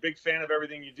 like I said, big fan of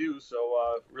everything you do, so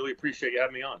really appreciate you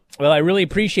having me on. Well, I really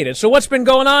appreciate it. So what's been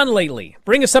going on lately?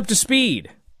 Bring us up to speed.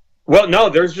 Well, no,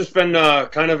 there's just been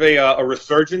kind of a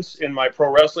resurgence in my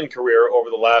pro wrestling career over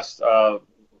the last,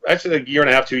 actually, like a year and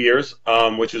a half, 2 years,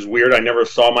 which is weird. I never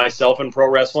saw myself in pro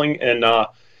wrestling, and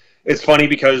it's funny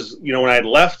because, you know, when I had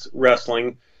left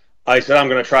wrestling, I said I'm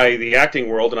going to try the acting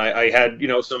world, and I had, you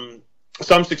know, some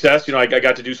success. You know, I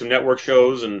got to do some network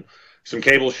shows and some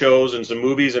cable shows and some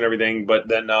movies and everything, but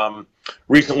then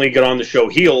recently got on the show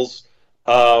Heels,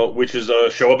 which is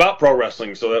a show about pro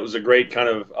wrestling. So that was a great kind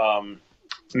of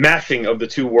mashing of the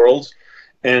two worlds.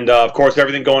 And of course,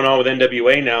 everything going on with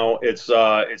NWA now, it's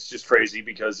just crazy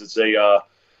because it's I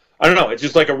don't know, it's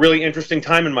just like a really interesting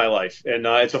time in my life. And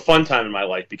it's a fun time in my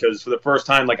life because for the first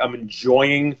time, like, I'm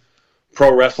enjoying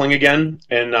pro wrestling again,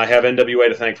 and I have NWA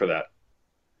to thank for that.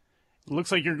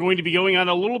 Looks like you're going to be going on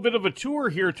a little bit of a tour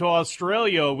here to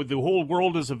Australia with the whole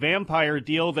world is a vampire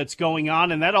deal that's going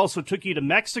on, and that also took you to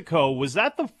Mexico. Was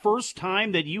that the first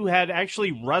time that you had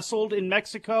actually wrestled in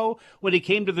Mexico when it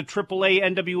came to the AAA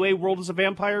NWA World is a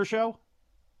Vampire show?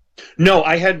 No,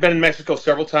 I had been in Mexico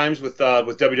several times with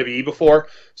WWE before,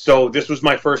 so this was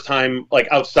my first time like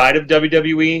outside of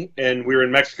WWE, and we were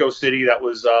in Mexico City. That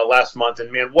was last month,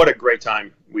 and man, what a great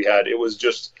time we had! It was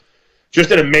just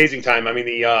an amazing time. I mean,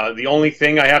 the only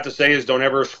thing I have to say is don't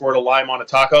ever squirt a lime on a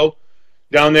taco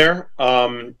down there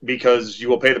because you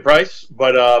will pay the price.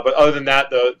 But other than that,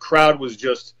 the crowd was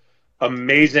just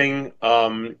amazing.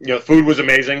 You know, food was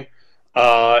amazing,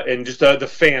 and just the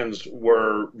fans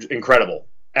were incredible,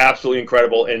 absolutely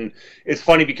incredible. And it's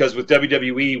funny because with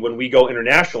WWE, when we go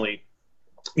internationally,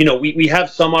 you know, we have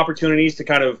some opportunities to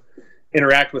kind of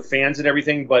interact with fans and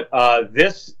everything, but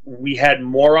this we had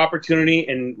more opportunity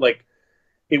and like.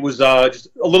 It was just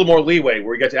a little more leeway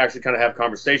where we got to actually kind of have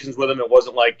conversations with them. It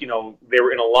wasn't like, you know, they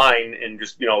were in a line and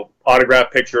just, you know,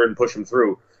 autograph picture and push them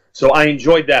through. So I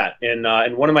enjoyed that. And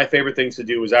one of my favorite things to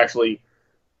do was actually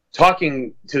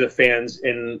talking to the fans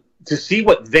and to see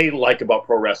what they like about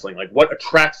pro wrestling, like what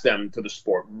attracts them to the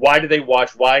sport. Why do they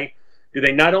watch? Why do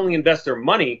they not only invest their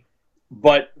money,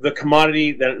 but the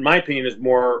commodity that, in my opinion, is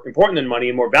more important than money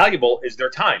and more valuable is their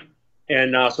time.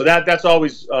 And so that's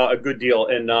always a good deal.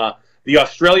 And the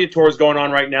Australia tour is going on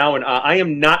right now, and I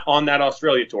am not on that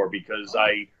Australia tour because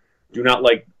I do not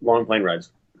like long plane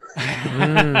rides.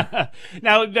 Now,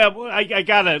 I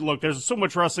gotta look. There's so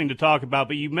much wrestling to talk about,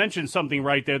 but you mentioned something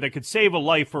right there that could save a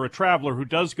life for a traveler who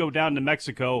does go down to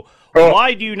Mexico.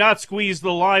 Why do you not squeeze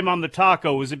the lime on the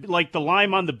taco? Is it like the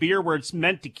lime on the beer, where it's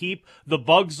meant to keep the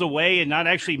bugs away and not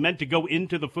actually meant to go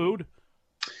into the food?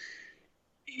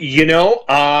 You know,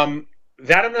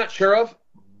 that I'm not sure of,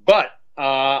 but.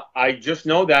 I just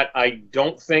know that I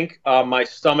don't think my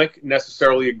stomach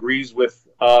necessarily agrees with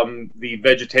the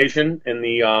vegetation and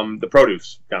the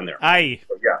produce down there. I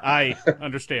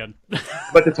understand.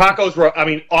 But the tacos were, I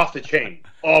mean, off the chain.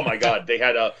 Oh my God. They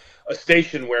had a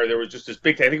station where there was just this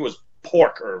big thing. I think it was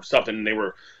pork or something. And they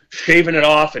were shaving it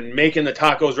off and making the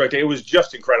tacos right there. It was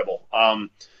just incredible. I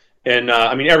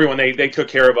mean, everyone, they took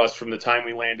care of us from the time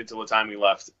we landed till the time we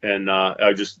left. And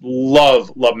I just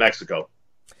love Mexico.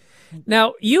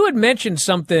 Now, you had mentioned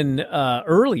something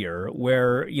earlier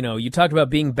where, you know, you talked about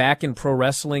being back in pro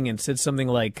wrestling and said something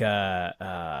like,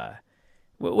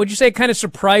 would you say kind of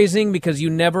surprising because you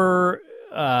never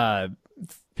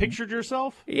pictured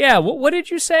yourself? Yeah. What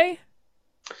did you say?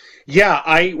 Yeah,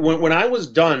 when I was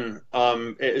done,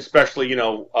 especially, you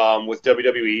know, with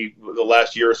WWE the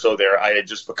last year or so there, I had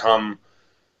just become,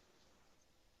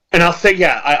 and I'll say,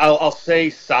 I'll say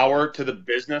sour to the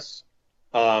business.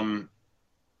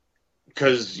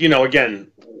 Because, you know,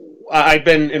 again, I've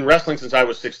been in wrestling since I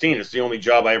was 16. It's the only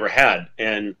job I ever had.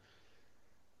 And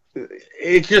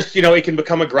it just, you know, it can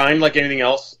become a grind like anything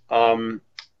else.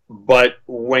 but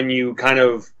when you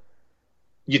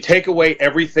you take away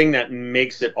everything that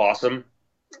makes it awesome,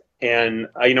 and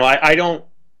one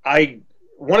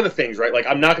of the things, right? Like,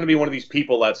 I'm not going to be one of these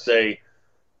people that say,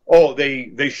 oh,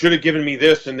 they should have given me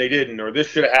this and they didn't, or this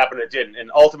should have happened and it didn't.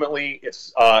 And ultimately,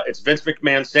 it's Vince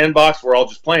McMahon's sandbox. We're all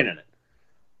just playing in it.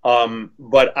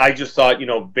 But I just thought,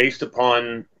 based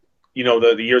upon,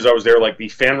 the years I was there, like the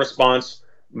fan response,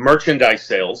 merchandise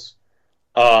sales,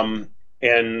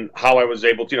 and how I was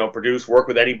able to, produce, work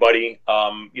with anybody,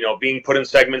 being put in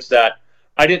segments that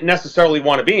I didn't necessarily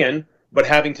want to be in, but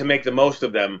having to make the most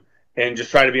of them and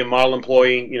just trying to be a model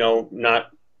employee,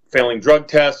 not failing drug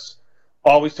tests,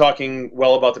 always talking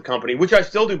well about the company, which I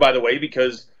still do, by the way,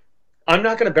 because I'm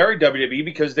not going to bury WWE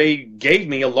because they gave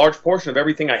me a large portion of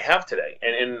everything I have today.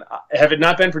 And have it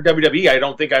not been for WWE, I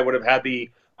don't think I would have had the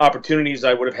opportunities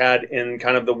I would have had in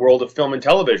kind of the world of film and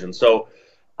television. So,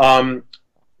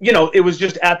 it was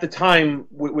just at the time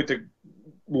with the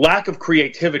lack of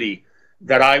creativity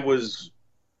that I was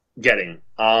getting.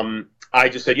 I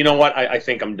just said, you know what, I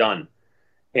think I'm done.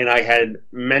 And I had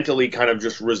mentally kind of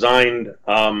just resigned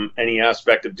any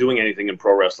aspect of doing anything in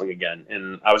pro wrestling again.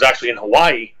 And I was actually in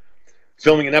Hawaii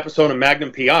filming an episode of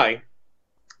Magnum P.I.,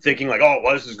 thinking like, oh,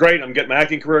 well, this is great. I'm getting my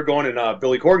acting career going. And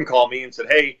Billy Corgan called me and said,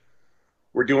 hey,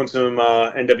 we're doing some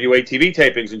NWA TV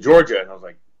tapings in Georgia. And I was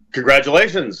like,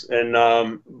 congratulations. And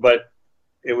but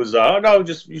it was, no,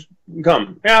 just you can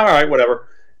come. Yeah, all right, whatever.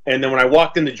 And then when I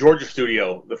walked in the Georgia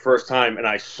studio the first time and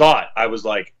I saw it, I was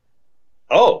like,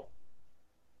 oh,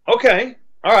 okay,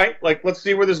 all right, like, let's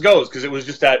see where this goes. Because it was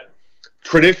just that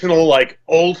traditional, like,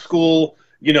 old school,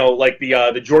 like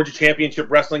the Georgia Championship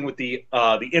Wrestling with the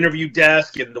interview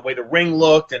desk and the way the ring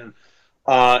looked. And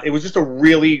it was just a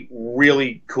really,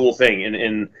 really cool thing.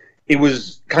 And it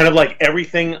was kind of like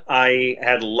everything I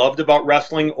had loved about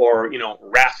wrestling or,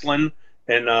 wrestling.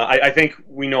 And I think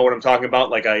we know what I'm talking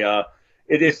about. Like,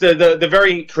 it's the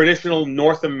very traditional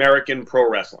North American pro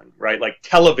wrestling, right? Like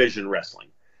television wrestling.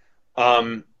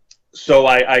 So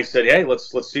I said, hey,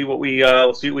 let's see what we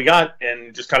got,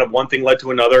 and just kind of one thing led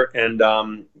to another, and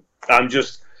I'm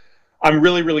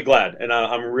really, really glad, and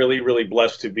I'm really, really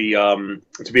blessed to be a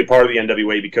part of the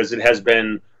NWA, because it has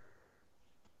been,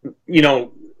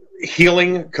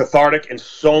 healing, cathartic in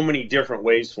so many different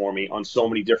ways for me on so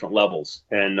many different levels,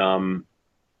 and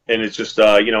it's just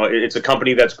it's a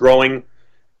company that's growing,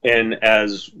 and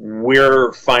as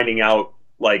we're finding out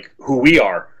like who we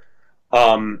are.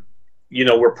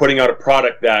 We're putting out a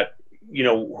product that,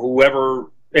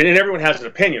 whoever, and everyone has an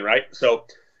opinion, right? So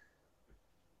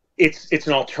it's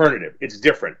an alternative. It's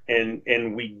different.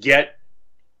 And we get,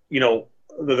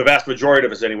 the vast majority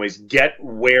of us anyways, get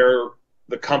where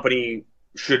the company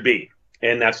should be.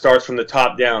 And that starts from the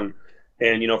top down.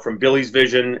 And, from Billy's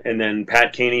vision, and then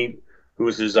Pat Caney, who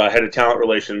is his head of talent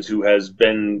relations, who has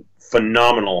been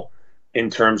phenomenal in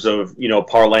terms of,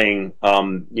 parlaying,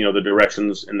 the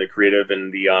directions and the creative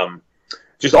and the,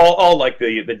 just all like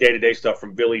the day-to-day stuff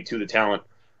from Billy to the talent.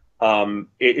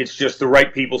 It's just the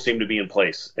right people seem to be in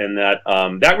place. And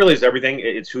that really is everything.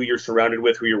 It's who you're surrounded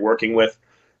with, who you're working with.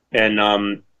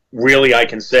 And really, I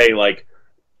can say, like,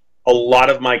 a lot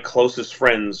of my closest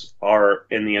friends are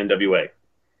in the NWA.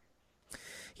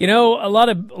 A lot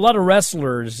of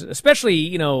wrestlers,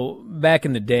 especially, back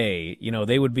in the day,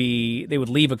 they would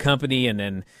leave a company, and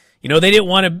then, they didn't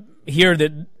want to hear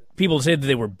that people said that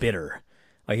they were bitter.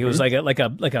 Like, it was like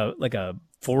a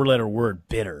 4-letter word,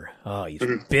 bitter. Oh, he's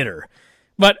bitter.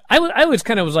 But I was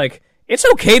kind of was like, it's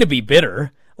okay to be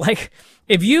bitter. Like,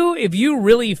 if you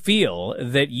really feel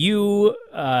that you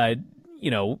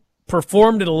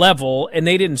performed at a level and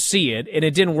they didn't see it and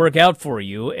it didn't work out for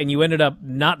you and you ended up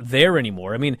not there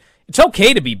anymore. I mean, it's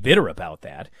okay to be bitter about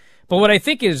that. But what I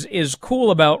think is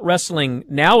cool about wrestling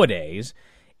nowadays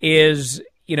is,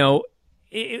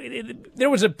 there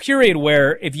was a period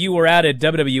where if you were at a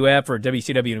WWF or a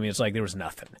WCW, it's like there was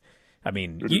nothing. I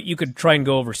mean, you could try and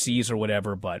go overseas or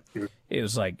whatever, but it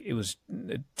was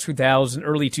 2000,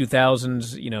 early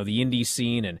 2000s, the indie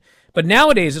scene. But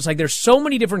nowadays, it's like there's so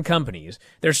many different companies.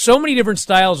 There's so many different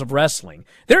styles of wrestling.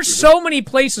 There's so many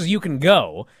places you can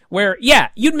go where, yeah,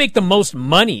 you'd make the most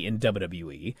money in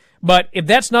WWE. But if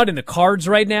that's not in the cards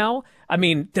right now, I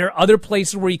mean, there are other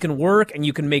places where you can work and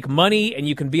you can make money and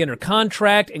you can be under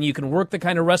contract and you can work the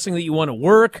kind of wrestling that you want to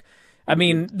work. I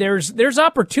mean, there's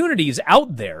opportunities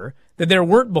out there that there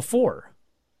weren't before.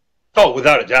 Oh,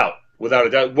 without a doubt. Without a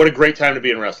doubt. What a great time to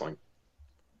be in wrestling.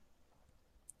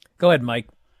 Go ahead, Mike.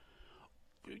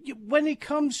 when it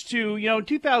comes to,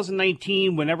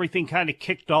 2019, when everything kind of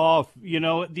kicked off, the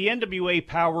NWA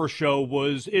Power Show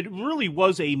really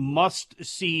was a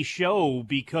must-see show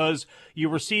because you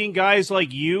were seeing guys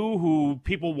like you who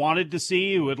people wanted to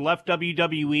see, who had left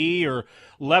WWE or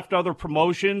left other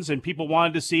promotions, and people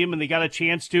wanted to see them, and they got a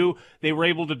chance to. They were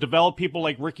able to develop people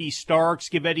like Ricky Starks,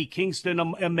 give Eddie Kingston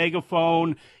a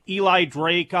megaphone. Eli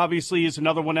Drake, obviously, is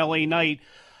another one, LA Knight.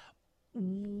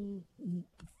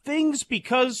 Things,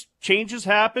 because changes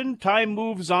happen, time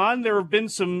moves on. There have been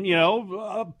some,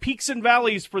 peaks and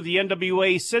valleys for the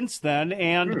NWA since then.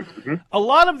 And a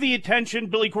lot of the attention,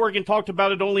 Billy Corgan talked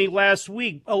about it only last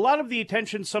week, a lot of the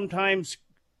attention sometimes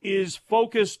is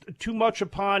focused too much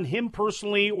upon him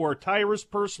personally or Tyrus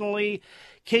personally.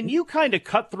 Can you kind of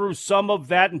cut through some of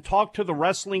that and talk to the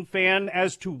wrestling fan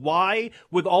as to why,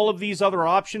 with all of these other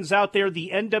options out there, the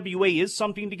NWA is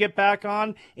something to get back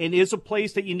on and is a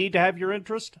place that you need to have your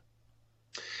interest?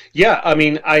 Yeah, I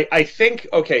mean, I think,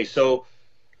 okay, so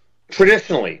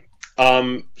traditionally,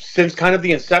 since kind of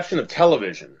the inception of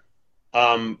television,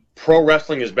 pro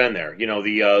wrestling has been there.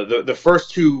 The first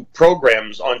two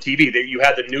programs on TV, you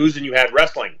had the news and you had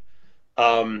wrestling.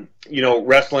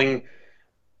 Wrestling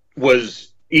was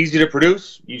easy to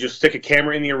produce. You just stick a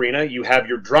camera in the arena. You have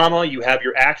your drama. You have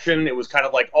your action. It was kind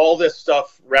of like all this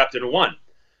stuff wrapped into one.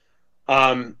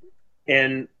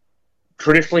 And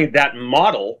traditionally, that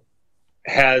model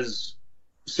has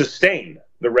sustained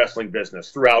the wrestling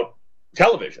business throughout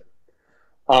television.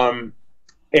 And,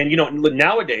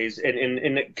 nowadays,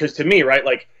 and because to me, right,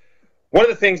 like one of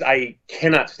the things I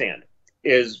cannot stand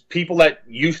is people that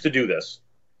used to do this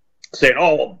saying,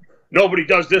 oh, well, nobody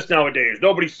does this nowadays.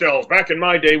 Nobody sells. Back in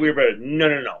my day, we were better.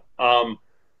 No.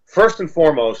 First and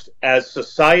foremost, as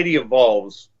society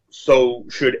evolves, so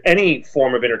should any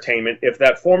form of entertainment, if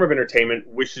that form of entertainment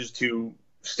wishes to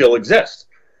still exist.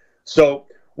 So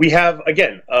we have,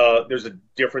 again, there's a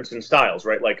difference in styles,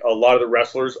 right? Like a lot of the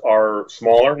wrestlers are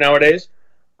smaller nowadays.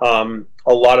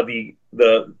 A lot of the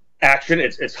action,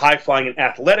 it's high flying and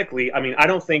athletically. I mean, I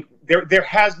don't think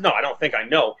I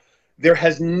know. There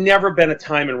has never been a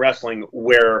time in wrestling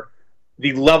where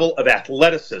the level of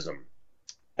athleticism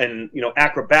and,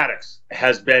 acrobatics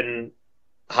has been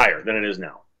higher than it is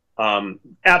now.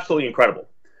 Absolutely incredible.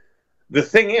 The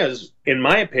thing is, in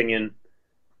my opinion,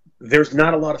 there's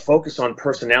not a lot of focus on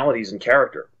personalities and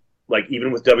character. Like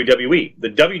even with WWE, the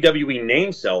WWE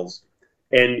name sells,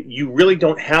 and you really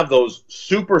don't have those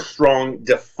super strong,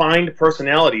 defined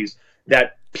personalities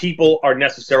that people are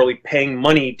necessarily paying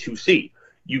money to see.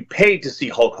 You paid to see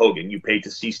Hulk Hogan. You paid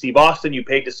to see Steve Austin. You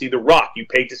paid to see The Rock. You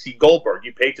paid to see Goldberg.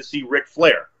 You paid to see Ric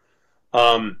Flair.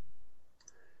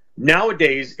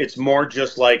 Nowadays, it's more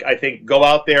just like, I think, go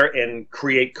out there and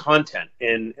create content.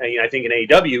 And I think in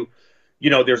AEW,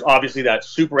 there's obviously that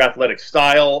super athletic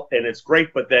style, and it's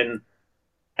great. But then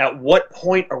at what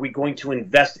point are we going to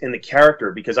invest in the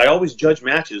character? Because I always judge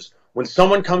matches. When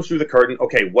someone comes through the curtain,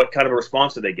 okay, what kind of a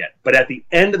response do they get? But at the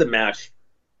end of the match,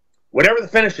 whatever the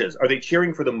finish is, are they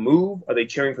cheering for the move? Are they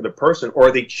cheering for the person? Or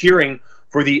are they cheering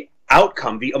for the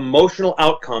outcome, the emotional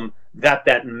outcome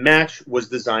that match was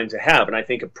designed to have? And I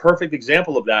think a perfect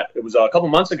example of that, it was a couple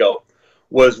months ago,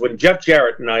 was when Jeff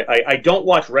Jarrett, and I don't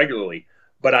watch regularly,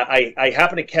 but I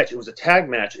happened to catch, it was a tag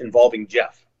match involving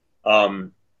Jeff.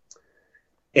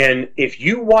 And if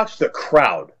you watch the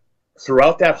crowd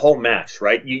throughout that whole match,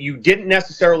 right, you didn't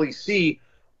necessarily see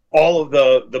all of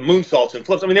the moonsaults and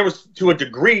flips. I mean, there was, to a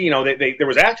degree, there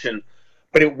was action,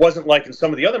 but it wasn't like in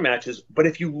some of the other matches. But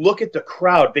if you look at the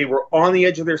crowd, they were on the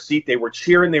edge of their seat. They were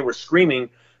cheering. They were screaming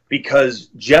because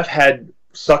Jeff had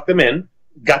sucked them in,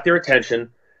 got their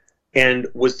attention, and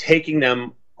was taking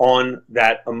them on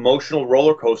that emotional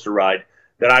roller coaster ride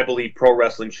that I believe pro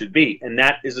wrestling should be. And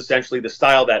that is essentially the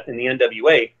style that in the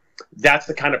NWA, that's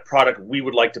the kind of product we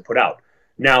would like to put out.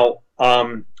 Now,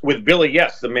 with Billy,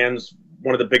 yes, the man's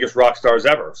one of the biggest rock stars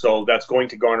ever. So that's going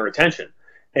to garner attention.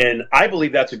 And I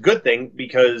believe that's a good thing,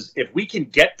 because if we can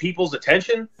get people's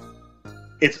attention,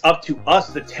 it's up to us,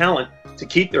 the talent, to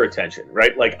keep their attention,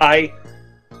 right? Like I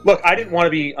didn't want to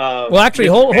be... well, actually,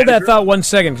 hold that thought 1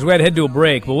 second, because we had to head to a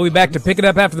break. But we'll be back to pick it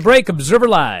up after the break. Observer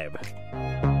Live.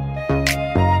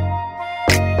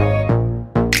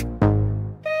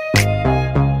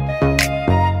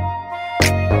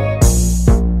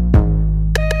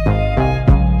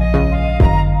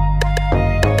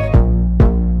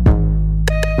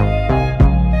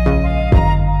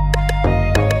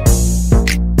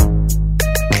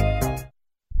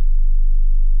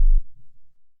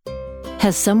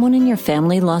 Has someone in your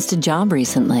family lost a job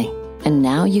recently, and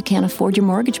now you can't afford your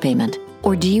mortgage payment?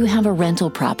 Or do you have a rental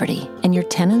property and your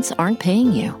tenants aren't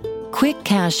paying you? Quick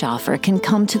Cash Offer can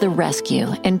come to the rescue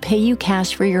and pay you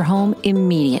cash for your home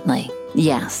immediately.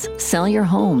 Yes, sell your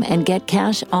home and get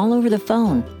cash all over the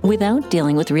phone without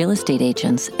dealing with real estate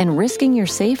agents and risking your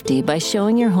safety by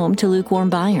showing your home to lukewarm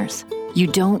buyers. You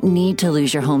don't need to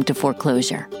lose your home to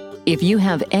foreclosure. If you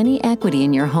have any equity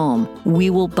in your home, we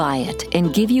will buy it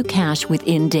and give you cash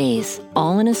within days,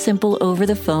 all in a simple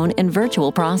over-the-phone and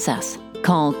virtual process.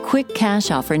 Call Quick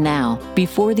Cash Offer now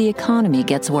before the economy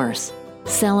gets worse.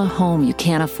 Sell a home you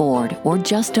can't afford or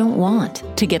just don't want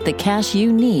to get the cash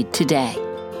you need today.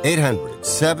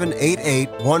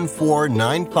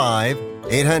 800-788-1495.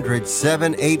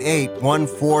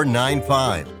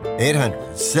 800-788-1495.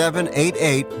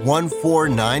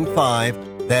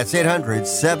 800-788-1495. That's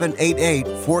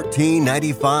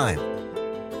 800-788-1495.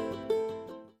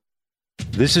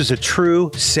 This is a true,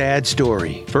 sad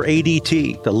story for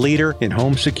ADT, the leader in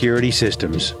home security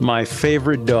systems. My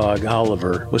favorite dog,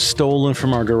 Oliver, was stolen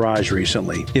from our garage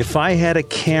recently. If I had a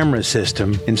camera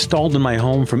system installed in my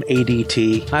home from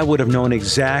ADT, I would have known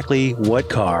exactly what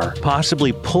car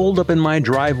possibly pulled up in my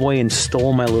driveway and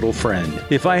stole my little friend.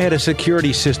 If I had a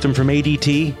security system from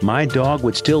ADT, my dog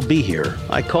would still be here.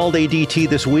 I called ADT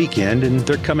this weekend, and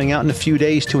they're coming out in a few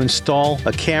days to install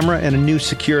a camera and a new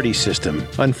security system.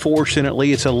 Unfortunately,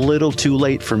 it's a little too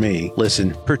late for me.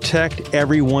 Listen, protect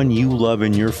everyone you love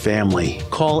in your family.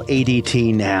 Call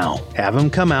ADT now. Have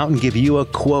them come out and give you a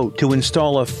quote to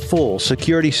install a full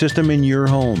security system in your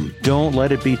home. Don't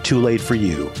let it be too late for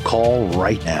you. Call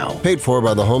right now. Paid for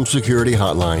by the Home Security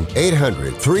Hotline.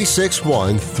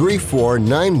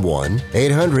 800-361-3491.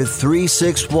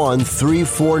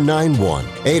 800-361-3491.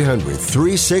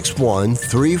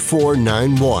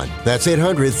 800-361-3491. That's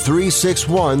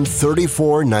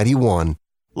 800-361-3491.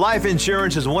 Life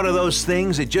insurance is one of those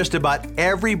things that just about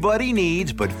everybody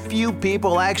needs, but few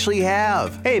people actually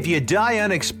have. Hey, if you die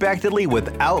unexpectedly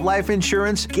without life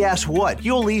insurance, guess what?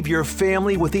 You'll leave your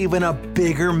family with even a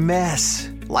bigger mess.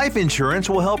 Life insurance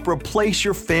will help replace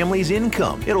your family's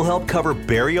income. It'll help cover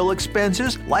burial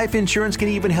expenses. Life insurance can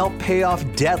even help pay off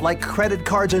debt like credit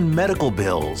cards and medical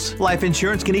bills. Life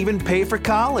insurance can even pay for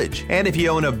college. And if you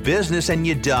own a business and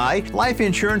you die, life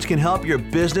insurance can help your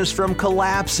business from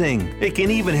collapsing. It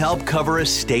can even help cover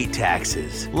estate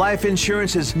taxes. Life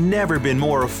insurance has never been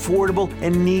more affordable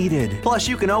and needed. Plus,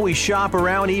 you can always shop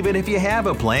around even if you have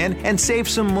a plan and save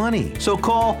some money. So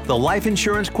call the Life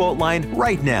Insurance Quote Line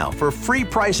right now for free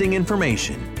pricing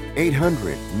information.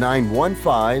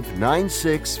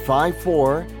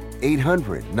 800-915-9654.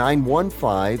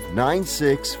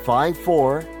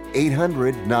 800-915-9654.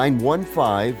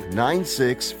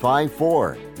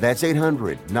 800-915-9654. That's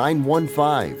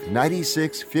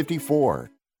 800-915-9654.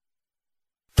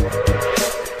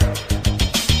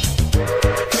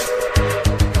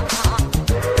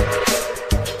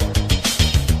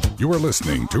 You are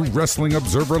listening to Wrestling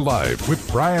Observer Live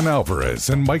with Bryan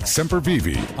Alvarez and Mike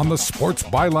Sempervive on the Sports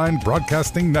Byline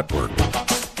Broadcasting Network.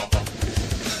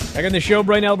 Back on the show,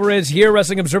 Bryan Alvarez here,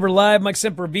 Wrestling Observer Live, Mike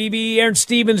Sempervive, Aaron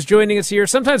Stevens joining us here.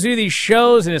 Sometimes we do these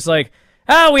shows and it's like,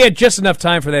 we had just enough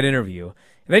time for that interview. And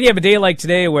then you have a day like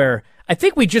today where I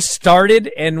think we just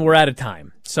started and we're out of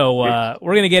time. So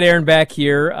we're going to get Aaron back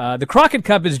here. The Crockett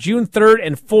Cup is June 3rd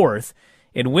and 4th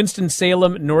in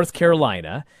Winston-Salem, North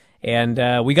Carolina.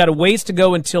 And we got a ways to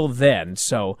go until then.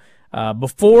 So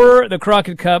before the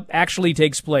Crockett Cup actually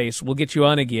takes place, we'll get you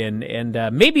on again and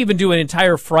maybe even do an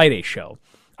entire Friday show.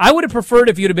 I would have preferred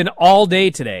if you'd have been all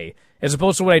day today, as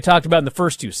opposed to what I talked about in the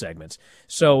first two segments.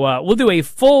 So we'll do a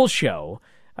full show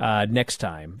next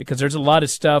time, because there's a lot of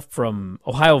stuff from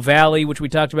Ohio Valley, which we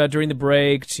talked about during the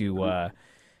break, to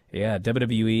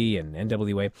WWE and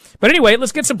NWA. But anyway,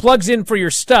 let's get some plugs in for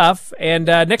your stuff, and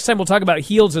next time we'll talk about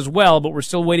heels as well, but we're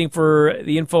still waiting for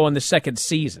the info on the second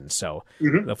season. So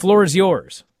the floor is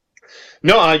yours.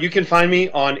 No, you can find me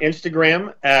on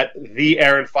Instagram at The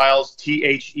Aaron Files,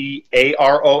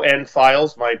 TheAron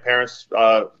Files. My parents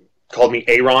called me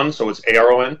Aaron, so it's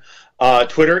ARON.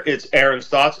 Twitter, it's Aaron's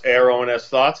Thoughts, ARONS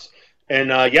Thoughts.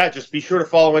 And just be sure to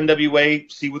follow NWA,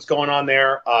 see what's going on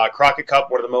there. Crockett Cup,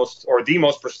 one of the most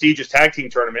prestigious tag team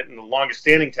tournament and the longest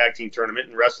standing tag team tournament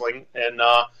in wrestling. And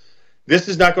this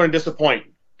is not going to disappoint.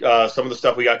 Some of the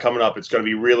stuff we got coming up, it's going to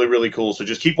be really, really cool. So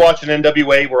just keep watching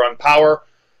NWA. We're on Power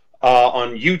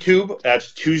on YouTube.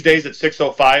 That's Tuesdays at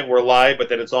 6:05. We're live, but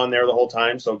then it's on there the whole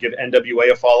time. So give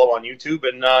NWA a follow on YouTube.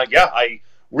 And I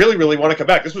really, really want to come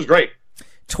back. This was great.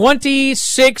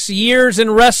 26 years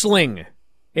in wrestling.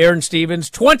 Aaron Stevens,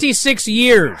 26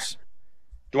 years.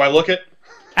 Do I look it?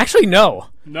 Actually, no.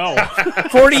 No.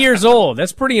 40 years old.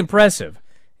 That's pretty impressive.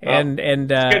 And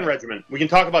skin regimen. We can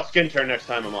talk about skin care next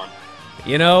time I'm on.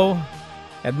 You know,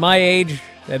 at my age,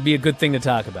 That'd be a good thing to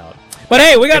talk about. But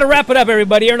hey, we got to wrap it up,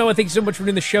 everybody. Arno, thanks so much for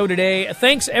doing the show today.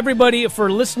 Thanks, everybody,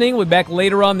 for listening. We'll be back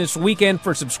later on this weekend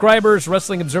for subscribers,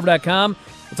 WrestlingObserver.com.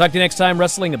 We'll talk to you next time,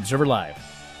 Wrestling Observer Live.